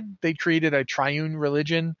created. They created a triune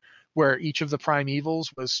religion where each of the prime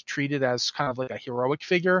evils was treated as kind of like a heroic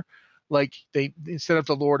figure. Like instead of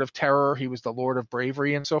the Lord of Terror, he was the Lord of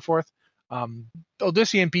Bravery and so forth.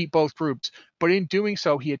 Odyssean beat both groups, but in doing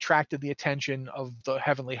so, he attracted the attention of the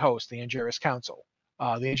heavenly host, the Angeris Council.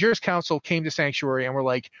 The Angeris Council came to Sanctuary and were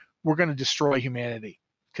like, we're going to destroy humanity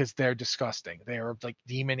because they're disgusting. They are like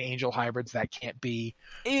demon angel hybrids. That can't be.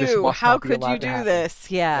 Ew, how could you do this?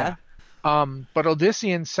 Yeah. But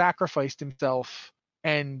Odyssean sacrificed himself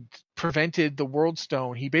and prevented the World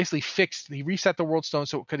Stone. He basically he reset the World Stone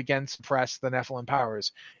so it could again suppress the Nephilim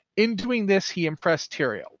powers. In doing this, he impressed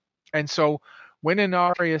Tyrael. And so when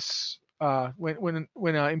Inarius, when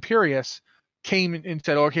Imperius came and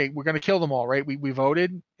said, okay, we're going to kill them all, right? We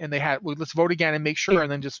voted, and let's vote again and make sure,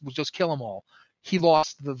 and then we'll just kill them all. He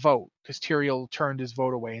lost the vote because Tyrael turned his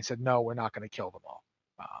vote away and said, no, we're not going to kill them all.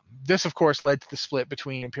 This, of course, led to the split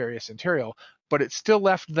between Imperius and Tyrael, but it still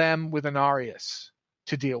left them with Inarius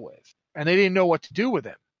to deal with. And they didn't know what to do with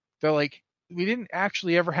him. They're like, we didn't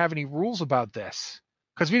actually ever have any rules about this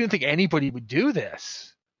because we didn't think anybody would do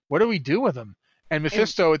this. What do we do with him? And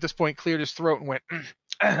Mephisto at this point cleared his throat and went,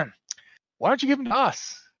 why don't you give him to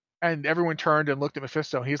us? And everyone turned and looked at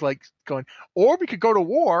Mephisto. And he's like going, or we could go to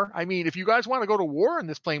war. I mean, if you guys want to go to war in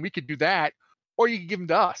this plane, we could do that. Or you could give him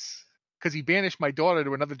to us. Because he banished my daughter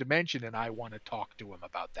to another dimension, and I want to talk to him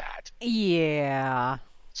about that. Yeah.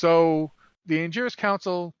 So the Angiras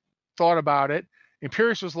Council thought about it.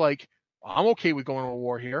 Imperius was like, I'm okay with going to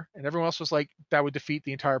war here. And everyone else was like, that would defeat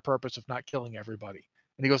the entire purpose of not killing everybody.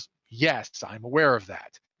 And he goes, yes, I'm aware of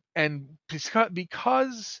that. And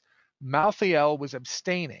because Malthael was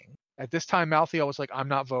abstaining, at this time Malthael was like, I'm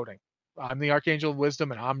not voting. I'm the Archangel of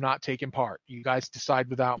Wisdom, and I'm not taking part. You guys decide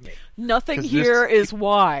without me. Nothing here is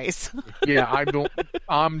wise. Yeah,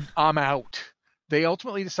 I'm out. They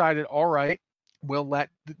ultimately decided, all right, we'll let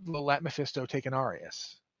Mephisto take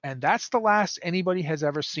Inarius. And that's the last anybody has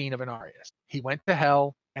ever seen of Inarius. He went to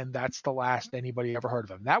hell, and that's the last anybody ever heard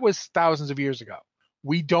of him. That was thousands of years ago.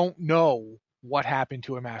 We don't know what happened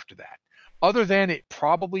to him after that, other than it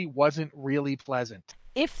probably wasn't really pleasant.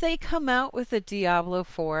 If they come out with a Diablo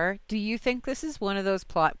 4, do you think this is one of those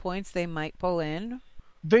plot points they might pull in?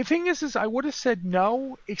 The thing is I would have said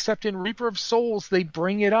no, except in Reaper of Souls, they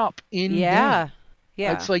bring it up in Yeah. game.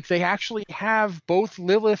 Yeah. It's like they actually have both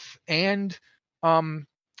Lilith and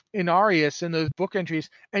Inarius in those book entries.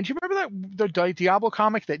 And do you remember that the Diablo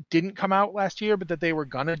comic that didn't come out last year, but that they were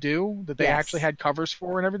gonna do, that they actually had covers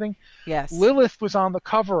for and everything? Yes. Lilith was on the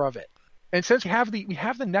cover of it. And since we have the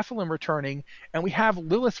Nephilim returning, and we have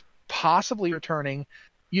Lilith possibly returning,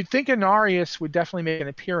 you'd think Inarius would definitely make an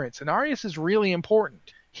appearance. Inarius is really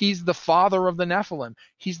important. He's the father of the Nephilim.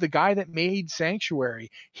 He's the guy that made Sanctuary.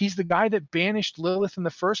 He's the guy that banished Lilith in the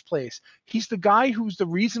first place. He's the guy who's the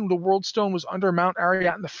reason the World Stone was under Mount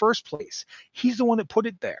Arreat in the first place. He's the one that put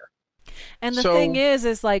it there. And the thing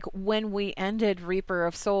is like when we ended Reaper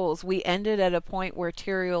of Souls, we ended at a point where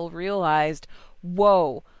Tyrael realized,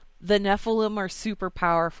 whoa, the Nephilim are super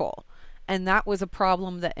powerful. And that was a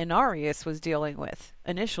problem that Inarius was dealing with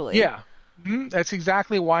initially. Yeah. Mm-hmm. That's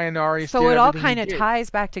exactly why Inarius So it all kind of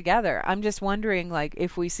ties back together. I'm just wondering, like,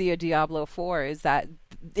 if we see a Diablo 4, is that,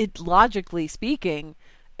 it logically speaking,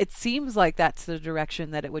 it seems like that's the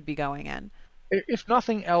direction that it would be going in. If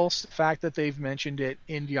nothing else, the fact that they've mentioned it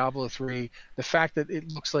in Diablo 3, the fact that it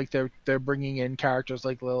looks like they're bringing in characters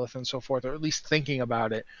like Lilith and so forth, or at least thinking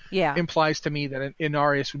about it, implies to me that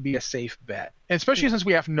Inarius would be a safe bet. And especially since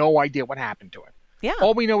we have no idea what happened to him. Yeah.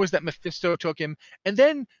 All we know is that Mephisto took him. And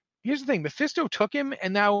then, here's the thing, Mephisto took him,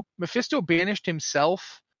 and now Mephisto banished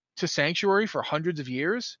himself to Sanctuary for hundreds of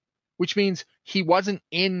years, which means he wasn't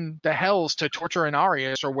in the hells to torture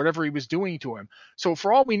Inarius or whatever he was doing to him. So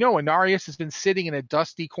for all we know, Inarius has been sitting in a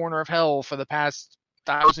dusty corner of hell for the past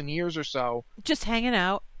 1,000 years or so. Just hanging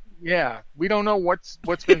out. Yeah, we don't know what's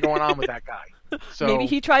been going on with that guy. So maybe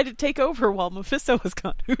he tried to take over while Mephisto was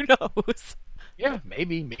gone. Who knows? Yeah,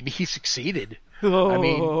 maybe he succeeded. I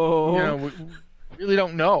mean, we really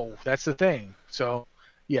don't know. That's the thing. So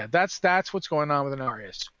yeah, that's what's going on with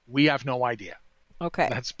Inarius. We have no idea.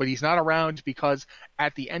 Okay. But he's not around because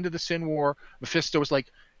at the end of the Sin War, Mephisto was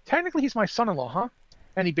like, technically he's my son-in-law, huh?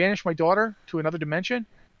 And he banished my daughter to another dimension?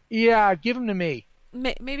 Yeah, give him to me.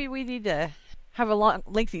 Maybe we need to have a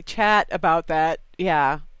lengthy chat about that.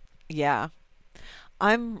 Yeah.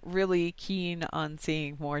 I'm really keen on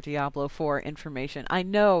seeing more Diablo 4 information. I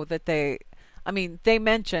know that they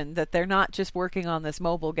mentioned that they're not just working on this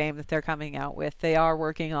mobile game that they're coming out with. They are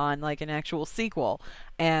working on like an actual sequel.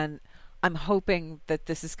 And I'm hoping that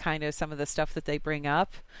this is kind of some of the stuff that they bring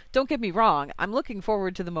up. Don't get me wrong, I'm looking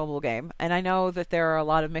forward to the mobile game, and I know that there are a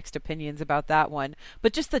lot of mixed opinions about that one.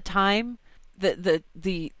 But just the time, the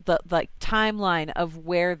like timeline of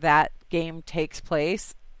where that game takes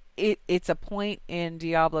place, it's a point in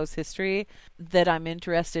Diablo's history that I'm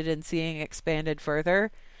interested in seeing expanded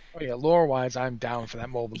further. Oh yeah, lore-wise, I'm down for that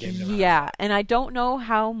mobile game. Yeah, and I don't know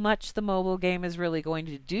how much the mobile game is really going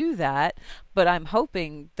to do that, but I'm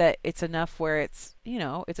hoping that it's enough where it's,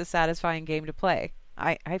 it's a satisfying game to play.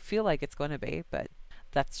 I feel like it's going to be, but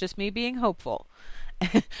that's just me being hopeful.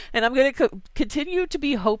 And I'm going to continue to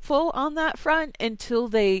be hopeful on that front until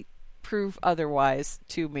they prove otherwise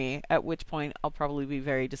to me, at which point I'll probably be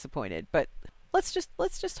very disappointed. But let's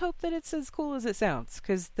just hope that it's as cool as it sounds,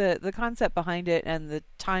 because the concept behind it and the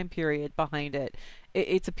time period behind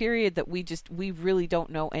it's a period that we really don't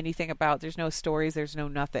know anything about. There's no stories, there's no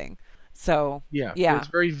nothing. So yeah, it's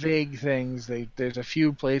very vague things. There's a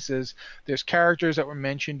few places. There's characters that were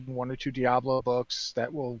mentioned in one or two Diablo books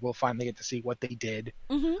that we'll finally get to see what they did.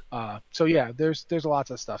 Mm-hmm. So yeah, there's lots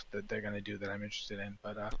of stuff that they're gonna do that I'm interested in.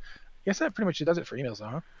 But I guess that pretty much does it for emails, though,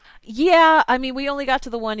 huh? Yeah, I mean, we only got to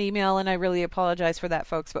the one email, and I really apologize for that,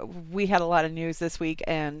 folks. But we had a lot of news this week,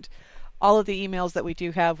 and all of the emails that we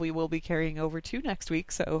do have, we will be carrying over to next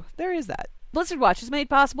week. So there is that. Blizzard Watch is made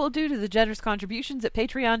possible due to the generous contributions at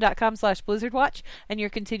patreon.com/BlizzardWatch, and your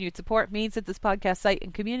continued support means that this podcast site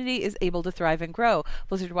and community is able to thrive and grow.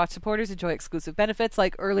 Blizzard Watch supporters enjoy exclusive benefits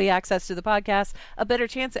like early access to the podcast, a better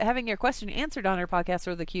chance at having your question answered on our podcast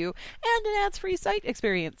or the queue, and an ads-free site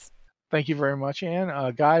experience. Thank you very much,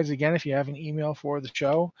 Anne. Guys, again, if you have an email for the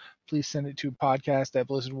show, please send it to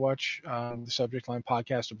podcast@BlizzardWatch, the subject line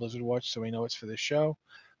podcast or Blizzard Watch, so we know it's for this show.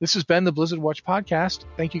 This has been the Blizzard Watch podcast.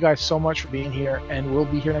 Thank you guys so much for being here, and we'll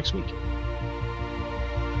be here next week.